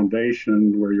structural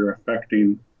foundation where you're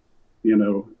affecting,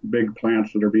 big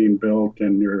plants that are being built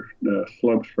and your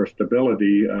slopes for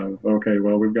stability of, okay,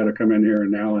 well, we've got to come in here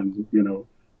and now and,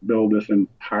 build this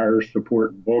entire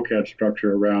support bulkhead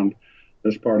structure around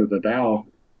this part of the Dow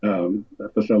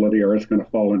facility, or it's going to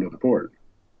fall into the port.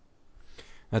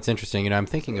 That's interesting. I'm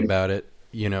thinking about it,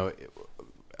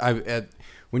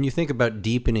 when you think about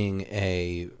deepening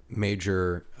a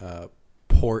major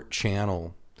port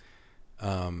channel,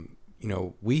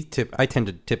 I tend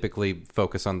to typically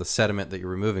focus on the sediment that you're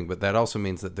removing, but that also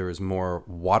means that there is more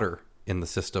water in the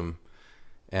system.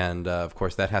 And of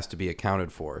course, that has to be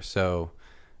accounted for. So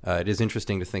it is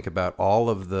interesting to think about all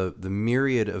of the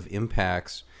myriad of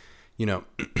impacts.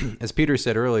 As Peter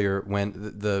said earlier, when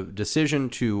the decision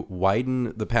to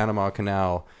widen the Panama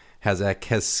Canal has a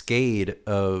cascade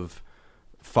of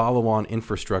follow-on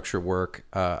infrastructure work.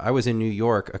 I was in New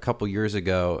York a couple years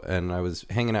ago, and I was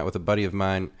hanging out with a buddy of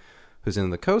mine who's in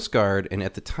the Coast Guard, and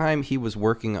at the time he was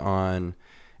working on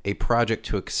a project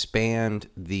to expand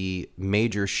the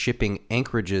major shipping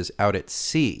anchorages out at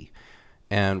sea.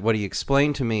 And what he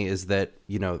explained to me is that,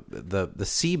 the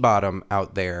sea bottom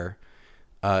out there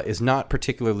is not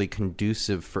particularly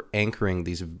conducive for anchoring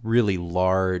these really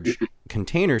large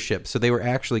container ships. So they were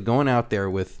actually going out there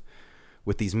with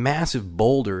these massive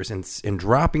boulders and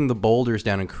dropping the boulders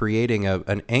down and creating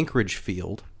an anchorage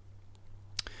field.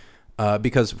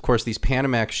 Because, of course, these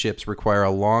Panamax ships require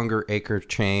a longer anchor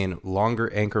chain,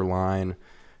 longer anchor line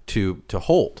to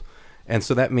hold. And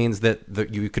so that means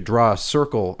that you could draw a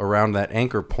circle around that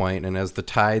anchor point, and as the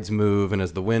tides move and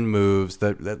as the wind moves,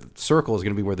 that circle is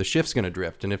going to be where the ship's going to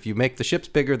drift. And if you make the ships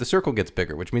bigger, the circle gets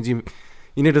bigger, which means you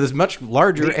need this much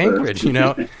larger anchorage.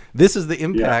 This is the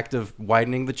impact of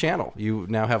widening the channel. You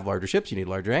now have larger ships, you need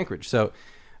larger anchorage. So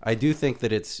I do think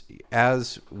that it's,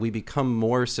 as we become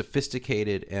more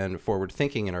sophisticated and forward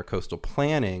thinking in our coastal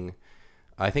planning,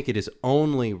 I think it is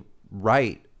only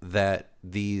right that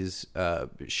these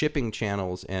shipping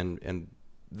channels and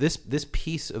this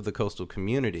piece of the coastal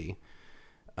community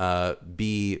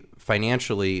be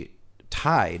financially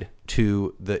tied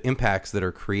to the impacts that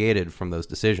are created from those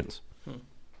decisions.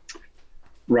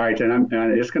 Right, and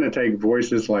it's going to take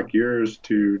voices like yours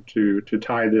to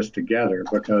tie this together,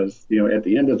 because at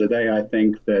the end of the day, I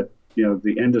think that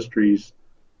the industries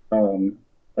will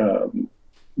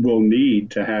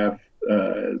need to have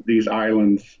these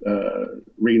islands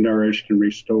renourished and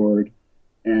restored,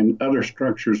 and other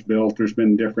structures built. There's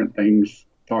been different things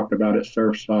talked about at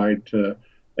Surfside to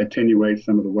attenuate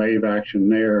some of the wave action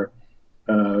there,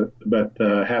 but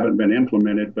haven't been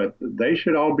implemented. But they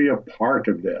should all be a part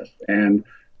of this, and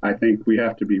I think we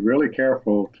have to be really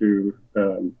careful to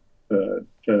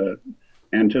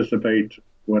anticipate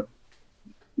what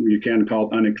you can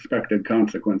call unexpected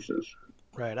consequences.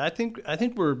 Right. I think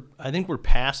we're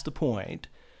past the point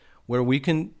where we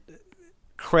can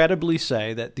credibly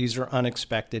say that these are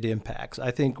unexpected impacts.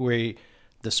 I think the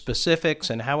specifics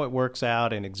and how it works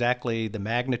out and exactly the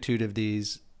magnitude of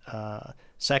these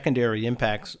secondary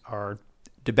impacts are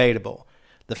debatable.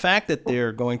 The fact that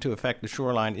they're going to affect the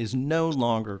shoreline is no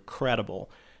longer credible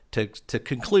to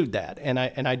conclude that. And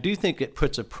I do think it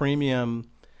puts a premium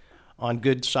on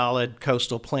good, solid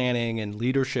coastal planning and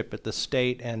leadership at the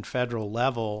state and federal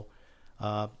level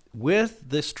with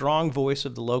the strong voice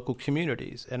of the local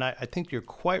communities. And I think you're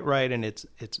quite right, and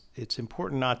it's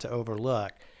important not to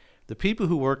overlook. The people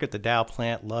who work at the Dow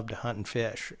plant love to hunt and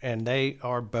fish, and they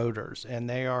are boaters, and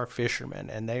they are fishermen,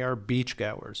 and they are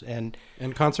beachgoers, and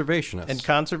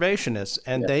conservationists.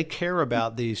 And they care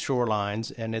about these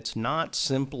shorelines, and it's not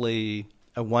simply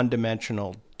a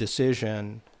one-dimensional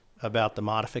decision about the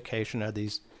modification of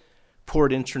these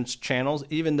port entrance channels,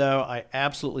 even though I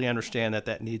absolutely understand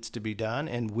that needs to be done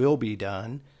and will be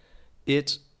done.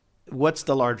 It's what's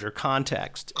the larger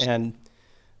context. And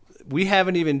we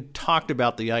haven't even talked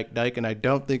about the Ike Dike, and I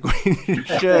don't think we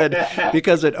should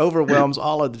because it overwhelms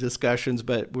all of the discussions,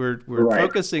 but we're right.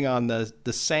 Focusing on the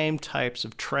same types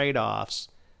of trade-offs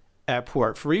at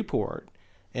Port Freeport.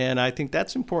 And I think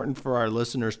that's important for our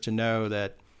listeners to know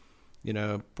that,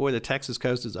 the Texas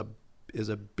coast is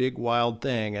a big, wild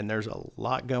thing, and there's a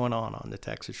lot going on the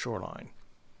Texas shoreline.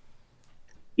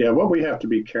 Yeah, what we have to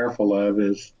be careful of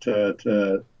is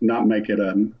to not make it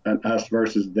an us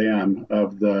versus them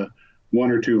of the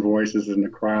one or two voices in the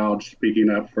crowd speaking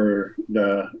up for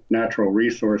the natural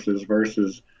resources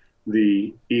versus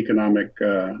the economic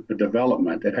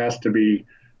development. It has to be,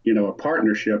 a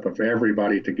partnership of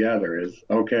everybody together. Is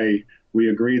okay, we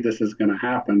agree this is going to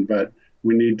happen, but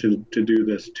we need to do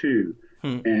this too,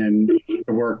 and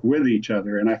to work with each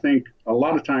other. And I think a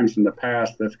lot of times in the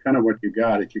past, that's kind of what you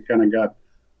got. You kind of got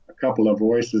a couple of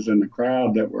voices in the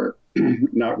crowd that were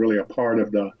not really a part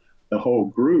of the whole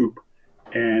group,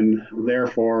 and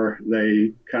therefore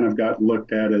they kind of got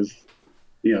looked at as,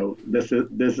 this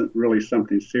isn't really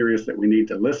something serious that we need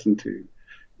to listen to.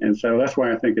 And so that's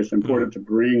why I think it's important to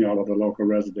bring all of the local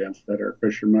residents that are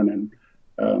fishermen and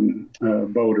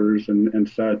boaters and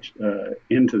such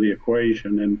into the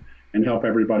equation and help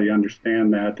everybody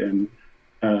understand that in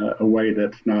a way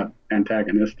that's not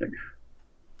antagonistic.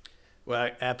 Well,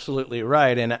 absolutely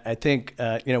right. And I think,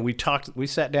 we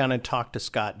sat down and talked to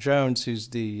Scott Jones, who's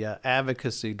the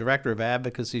director of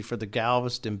advocacy for the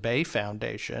Galveston Bay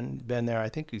Foundation. Been there, I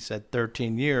think he said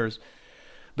 13 years.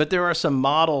 But there are some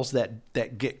models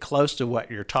that get close to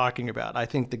what you're talking about. I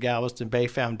think the Galveston Bay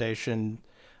Foundation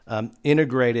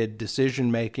integrated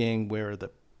decision-making where the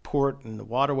port and the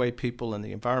waterway people and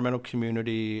the environmental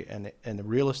community and the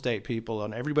real estate people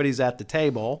and everybody's at the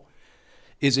table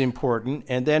is important.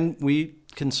 And then we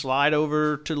can slide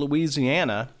over to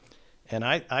Louisiana. And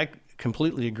I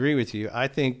completely agree with you. I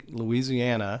think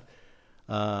Louisiana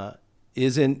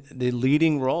is in the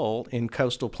leading role in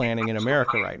coastal planning in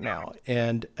America right now.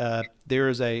 And there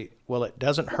is it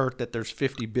doesn't hurt that there's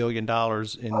 $50 billion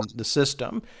in the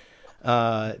system.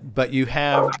 But you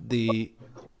have the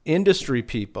industry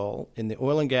people in the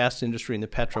oil and gas industry and the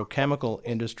petrochemical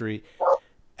industry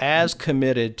as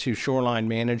committed to shoreline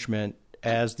management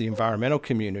as the environmental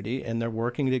community, and they're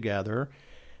working together.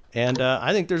 And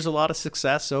I think there's a lot of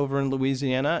success over in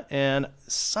Louisiana, and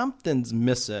something's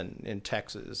missing in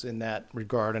Texas in that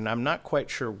regard, and I'm not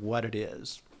quite sure what it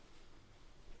is.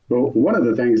 Well, one of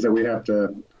the things that we have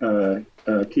to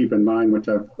keep in mind, which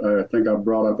I think I've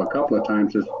brought up a couple of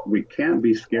times, is we can't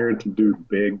be scared to do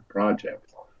big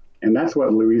projects. And that's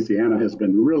what Louisiana has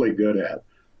been really good at.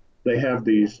 They have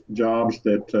these jobs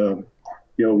that,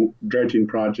 dredging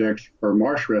projects for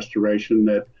marsh restoration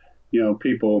that,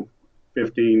 people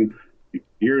 15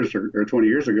 years or 20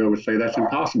 years ago would say that's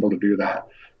impossible to do that.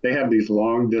 They have these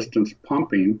long distance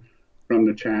pumping from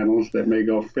the channels that may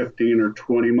go 15 or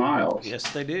 20 miles. Yes,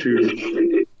 they do.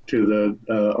 To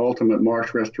the ultimate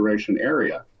marsh restoration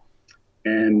area.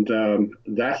 And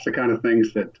that's the kind of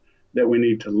things that we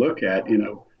need to look at.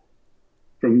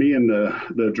 From me in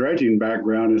the dredging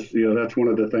background is, that's one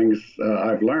of the things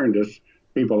I've learned is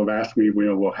people have asked me,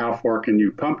 well, how far can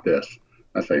you pump this?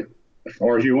 I say, as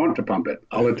far as you want to pump it.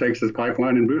 All it takes is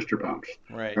pipeline and booster pumps.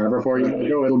 Right. However far you want to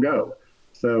go, it'll go.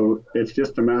 So it's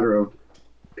just a matter of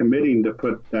committing to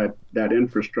put that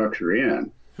infrastructure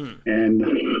in. And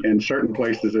in certain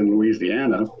places in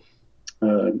Louisiana,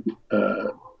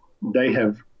 they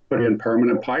have put in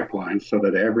permanent pipelines so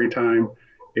that every time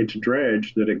it's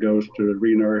dredged, that it goes to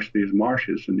renourish these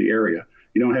marshes in the area.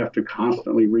 You don't have to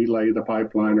constantly relay the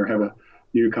pipeline or have a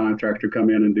new contractor come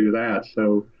in and do that.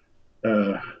 So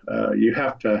you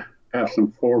have to have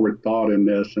some forward thought in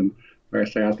this. And like I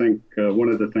say, I think one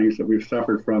of the things that we've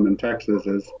suffered from in Texas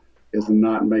is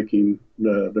not making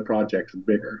the projects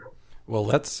bigger. Well,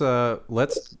 let's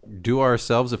do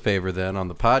ourselves a favor then on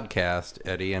the podcast,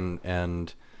 Eddie,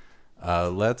 and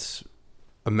let's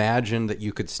imagine that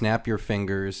you could snap your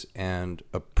fingers and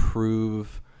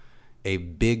approve a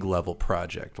big level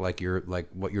project like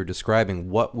what you're describing.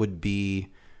 What would be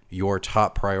your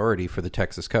top priority for the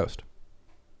Texas coast?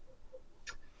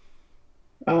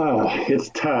 Oh, it's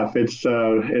tough. It's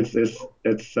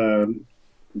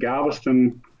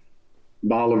Galveston,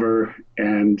 Bolivar,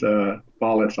 and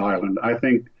Follett's Island. I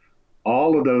think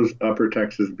all of those upper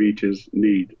Texas beaches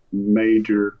need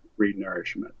major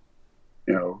renourishment.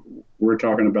 We're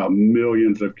talking about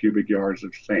millions of cubic yards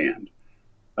of sand.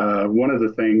 One of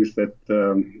the things that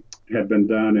had been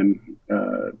done in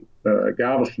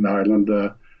Galveston Island,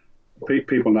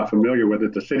 people not familiar with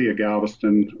it, the city of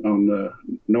Galveston on the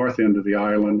north end of the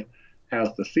island has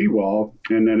the seawall,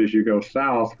 and then as you go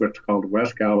south, what's called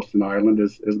West Galveston Island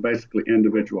is basically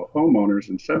individual homeowners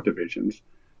and subdivisions,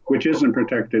 which isn't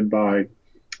protected by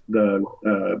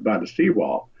the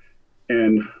seawall.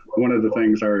 And one of the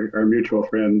things our mutual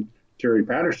friend Terry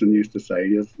Patterson used to say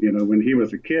is, when he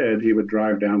was a kid, he would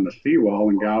drive down the seawall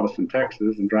in Galveston,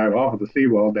 Texas, and drive off of the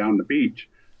seawall down the beach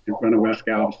in front of West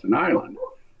Galveston Island.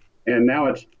 And now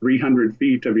it's 300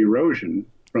 feet of erosion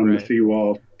from the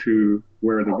seawall to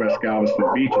where the West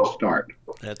Galveston beaches start.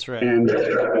 That's right. And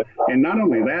not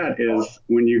only that is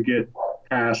when you get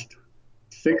past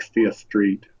 60th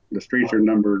Street, the streets are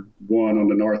numbered 1 on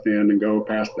the north end and go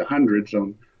past the hundreds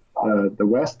on the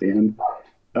west end.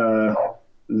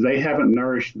 They haven't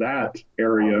nourished that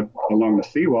area along the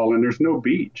seawall, and there's no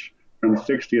beach from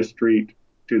 60th Street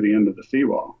to the end of the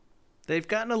seawall. They've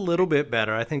gotten a little bit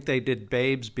better. I think they did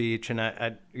Babes Beach, and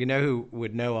I who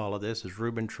would know all of this is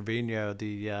Ruben Trevino,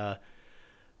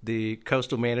 the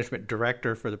coastal management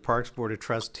director for the Parks Board of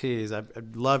Trustees.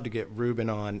 I'd love to get Ruben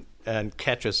on and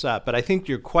catch us up. But I think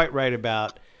you're quite right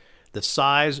about the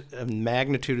size and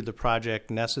magnitude of the project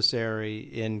necessary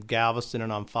in Galveston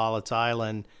and on Follett's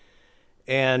Island.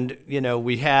 And,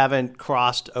 we haven't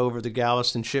crossed over the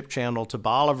Galveston Ship Channel to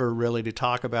Bolivar really to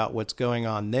talk about what's going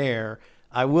on there.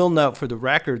 I will note for the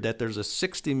record that there's a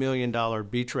 $60 million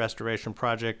beach restoration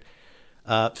project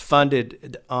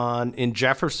funded in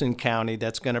Jefferson County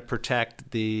that's going to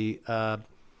protect the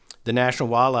National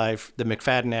Wildlife, the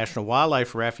McFadden National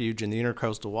Wildlife Refuge and the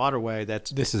Intercoastal Waterway.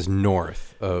 This is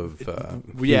north of the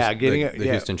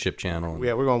Houston Ship Channel.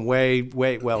 Yeah, we're going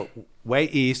way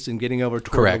east and getting over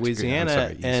toward Louisiana.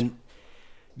 Sorry, and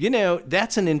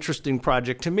that's an interesting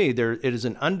project to me. It is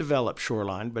an undeveloped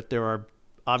shoreline, but there are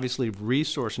obviously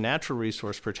natural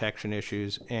resource protection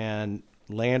issues and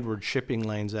landward shipping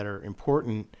lanes that are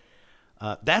important.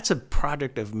 That's a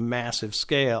project of massive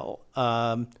scale.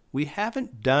 We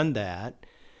haven't done that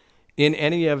in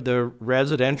any of the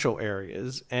residential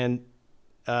areas, and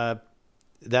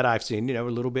that I've seen, a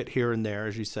little bit here and there,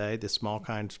 as you say, the small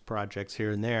kinds of projects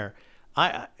here and there.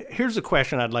 Here's a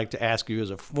question I'd like to ask you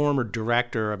as a former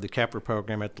director of the KEPRA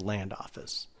program at the Land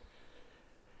Office.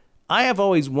 I have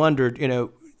always wondered,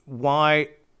 why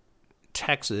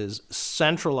Texas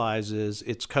centralizes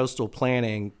its coastal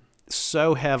planning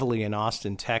so heavily in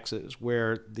Austin, Texas,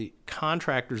 where the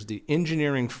contractors, the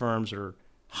engineering firms are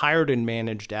hired and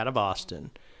managed out of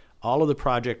Austin. All of the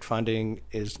project funding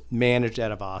is managed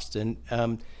out of Austin.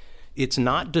 It's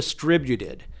not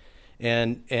distributed.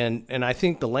 And I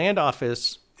think the Land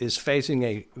Office is facing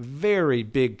a very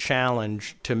big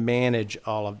challenge to manage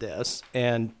all of this.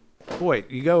 And boy,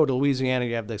 you go to Louisiana,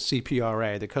 you have the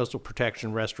CPRA, the Coastal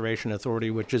Protection Restoration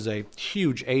Authority, which is a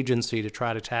huge agency to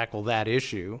try to tackle that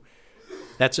issue.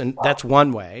 That's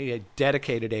one way, a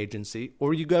dedicated agency.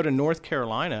 Or you go to North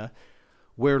Carolina,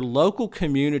 where local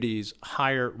communities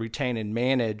hire, retain, and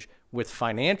manage with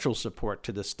financial support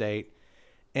to the state.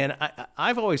 And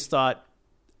I've always thought,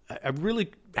 I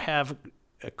really have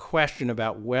a question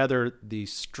about whether the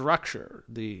structure,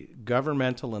 the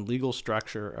governmental and legal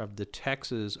structure of the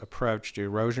Texas approach to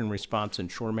erosion response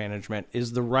and shore management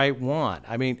is the right one.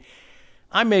 I mean,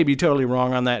 I may be totally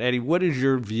wrong on that, Eddie. What is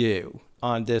your view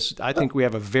on this? I think we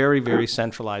have a very, very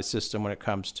centralized system when it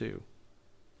comes to.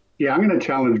 Yeah, I'm going to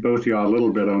challenge both of y'all a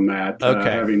little bit on that.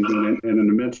 Okay. Having been in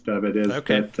the midst of it, is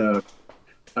that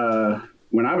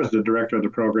when I was the director of the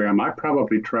program, I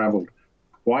probably traveled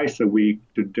twice a week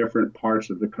to different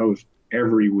parts of the coast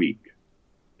every week,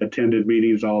 attended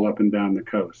meetings all up and down the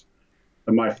coast.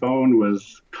 And my phone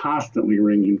was constantly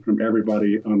ringing from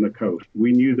everybody on the coast.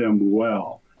 We knew them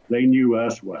well. They knew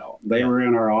us well. They were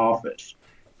in our office.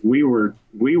 We were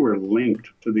linked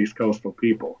to these coastal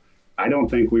people. I don't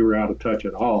think we were out of touch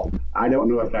at all. I don't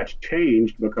know if that's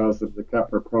changed because of the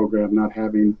KEPRA program not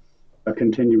having a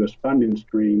continuous funding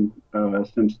stream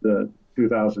since the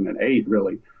 2008,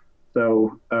 really.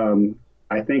 So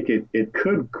I think it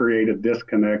could create a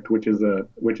disconnect, which is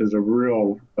a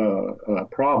real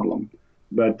problem.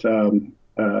 But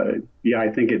I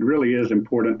think it really is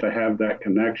important to have that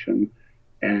connection.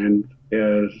 And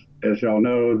as y'all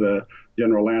know, the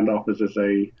General Land Office is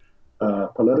a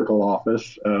political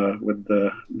office with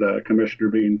the commissioner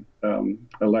being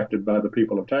elected by the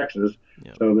people of Texas.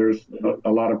 Yep. So there's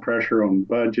a lot of pressure on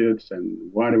budgets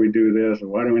and why do we do this and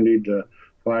why do we need to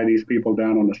fly these people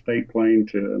down on the state plane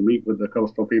to meet with the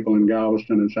coastal people in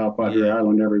Galveston and South Padre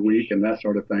Island every week and that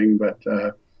sort of thing. But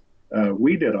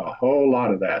we did a whole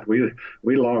lot of that. We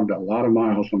logged a lot of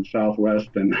miles on Southwest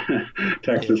and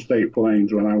Texas state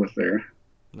plains when I was there.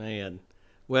 Man.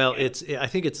 Well, I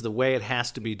think it's the way it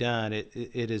has to be done. It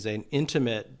is an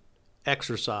intimate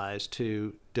exercise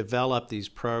to develop these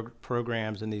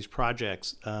programs and these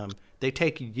projects. They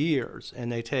take years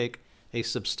and they take a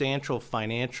substantial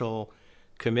financial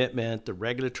commitment. The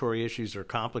regulatory issues are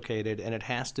complicated, and it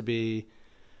has to be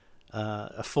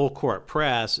a full court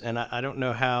press. And I don't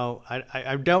know how.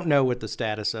 I don't know what the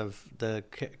status of the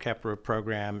KEPRA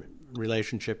program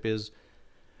relationship is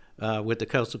with the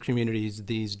coastal communities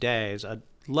these days. I'd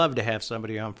love to have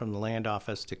somebody on from the Land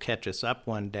Office to catch us up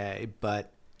one day,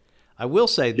 but I will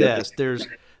say this: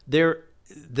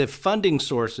 the funding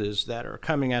sources that are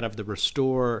coming out of the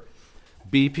Restore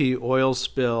BP oil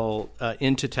spill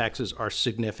into Texas are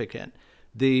significant.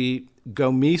 The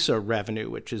GOMESA revenue,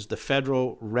 which is the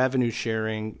federal revenue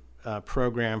sharing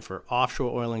program for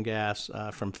offshore oil and gas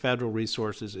from federal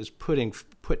resources, is put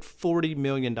 $40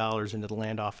 million into the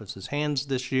Land Office's hands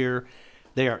this year.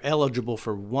 They are eligible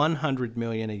for $100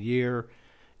 million a year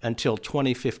until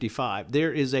 2055.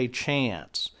 There is a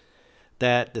chance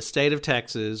that the state of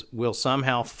Texas will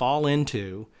somehow fall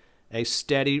into a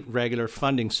steady, regular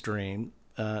funding stream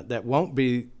that won't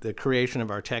be the creation of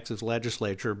our Texas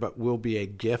legislature, but will be a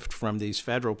gift from these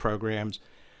federal programs.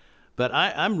 But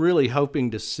I'm really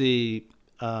hoping to see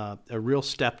a real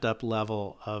stepped-up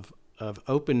level of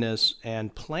openness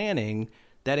and planning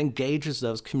that engages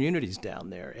those communities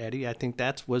down there. Eddie, I think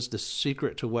that was the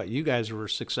secret to what you guys were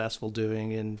successful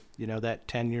doing in, that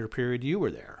 10-year period you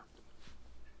were there.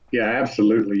 Yeah,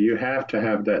 absolutely. You have to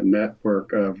have that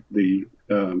network of the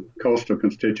coastal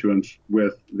constituents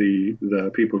with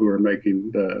the people who are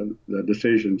making the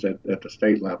decisions at the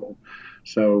state level.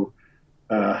 So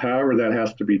however that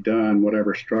has to be done,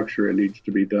 whatever structure it needs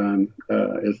to be done,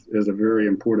 is a very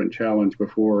important challenge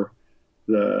before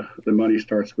the money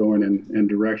starts going in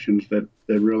directions that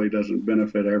really doesn't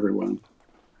benefit everyone.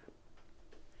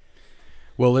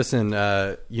 Well, listen,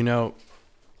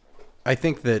 I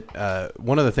think that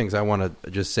one of the things I want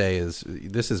to just say is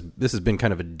this has been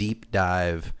kind of a deep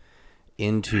dive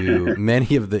into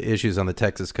many of the issues on the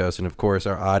Texas coast, and of course,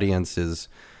 our audience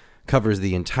covers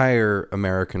the entire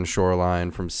American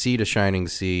shoreline from sea to shining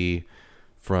sea,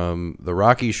 from the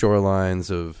rocky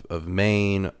shorelines of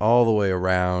Maine all the way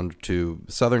around to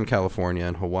Southern California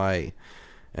and Hawaii.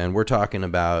 And we're talking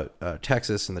about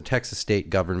Texas and the Texas state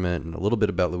government and a little bit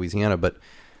about Louisiana. But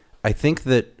I think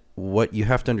that what you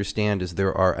have to understand is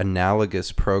there are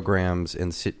analogous programs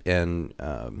and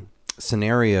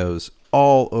scenarios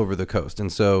all over the coast.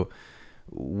 And so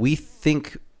we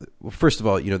think, first of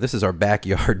all, this is our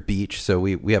backyard beach. So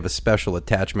we have a special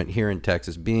attachment here in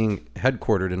Texas, being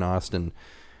headquartered in Austin,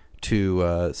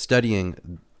 to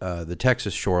studying the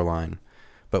Texas shoreline.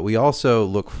 But we also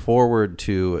look forward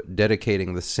to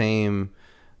dedicating the same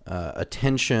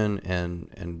attention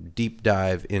and deep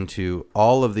dive into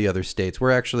all of the other states.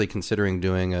 We're actually considering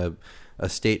doing a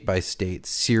state-by-state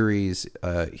series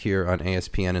here on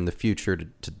ASPN in the future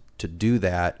to do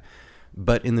that.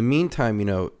 But in the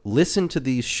meantime, listen to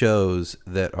these shows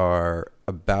that are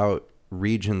about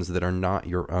regions that are not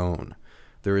your own.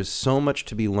 There is so much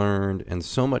to be learned and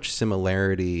so much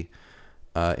similarity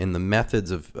in the methods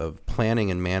of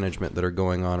planning and management that are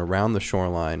going on around the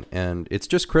shoreline. And it's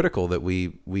just critical that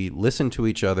we listen to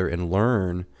each other and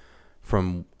learn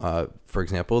from, for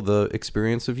example, the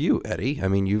experience of you, Eddie. I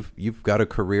mean, you've got a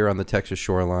career on the Texas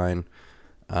shoreline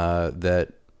that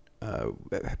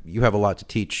you have a lot to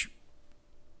teach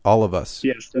all of us.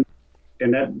 Yes,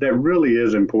 and that really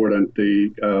is important,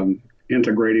 the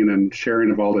integrating and sharing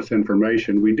of all this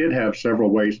information. We did have several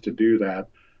ways to do that.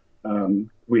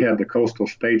 We had the Coastal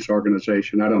States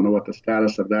Organization. I don't know what the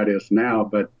status of that is now,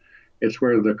 but it's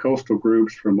where the coastal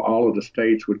groups from all of the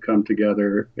states would come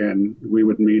together, and we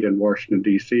would meet in Washington,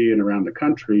 D.C. and around the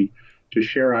country to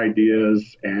share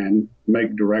ideas and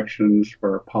make directions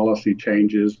for policy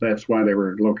changes. That's why they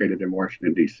were located in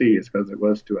Washington, D.C., is because it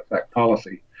was to affect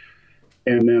policy.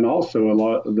 And then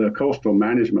also the Coastal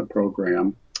Management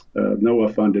Program,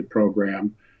 NOAA-funded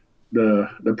program.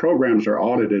 The programs are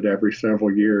audited every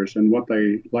several years, and what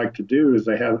they like to do is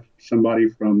they have somebody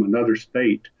from another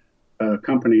state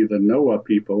accompany the NOAA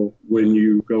people when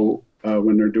you go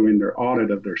when they're doing their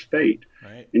audit of their state.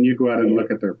 Right. And you go out and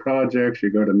look at their projects.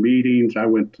 You go to meetings. I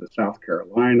went to South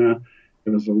Carolina.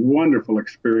 It was a wonderful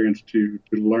experience to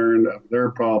learn of their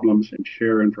problems and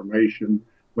share information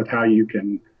with how you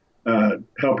can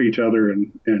help each other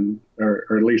and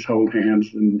or at least hold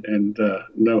hands and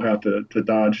know how to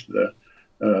dodge the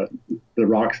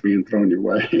rocks being thrown your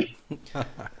way.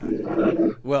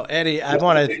 Well, Eddie, I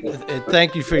want to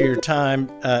thank you for your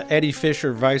time. Eddie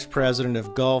Fisher, Vice President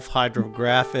of Gulf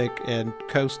Hydrographic and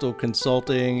Coastal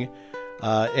Consulting,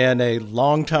 and a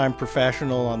longtime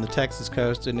professional on the Texas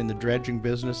coast and in the dredging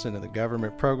business and in the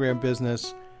government program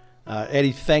business.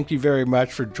 Eddie, thank you very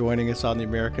much for joining us on the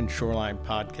American Shoreline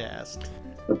Podcast.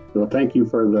 Well, thank you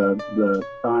for the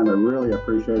time. I really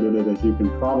appreciated it. As you can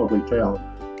probably tell,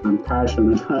 I'm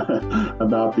passionate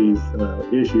about these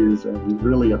issues and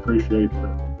really appreciate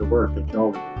the work that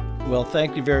y'all do. Well,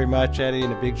 thank you very much, Eddie,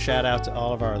 and a big shout out to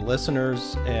all of our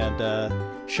listeners. And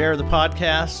share the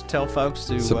podcast. Tell folks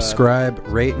to subscribe,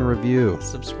 rate, and review.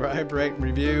 Subscribe, rate, and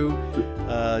review.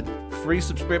 Free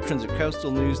subscriptions at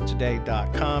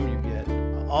coastalnewstoday.com. You get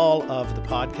all of the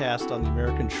podcasts on the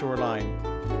American Shoreline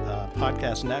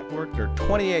Podcast Network. There are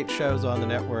 28 shows on the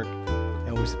network.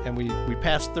 And we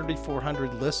passed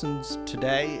 3,400 listens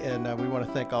today, and we want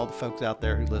to thank all the folks out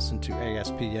there who listen to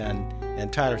ASPN.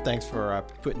 And Tyler, thanks for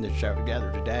putting this show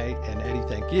together today. And Eddie,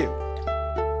 thank you.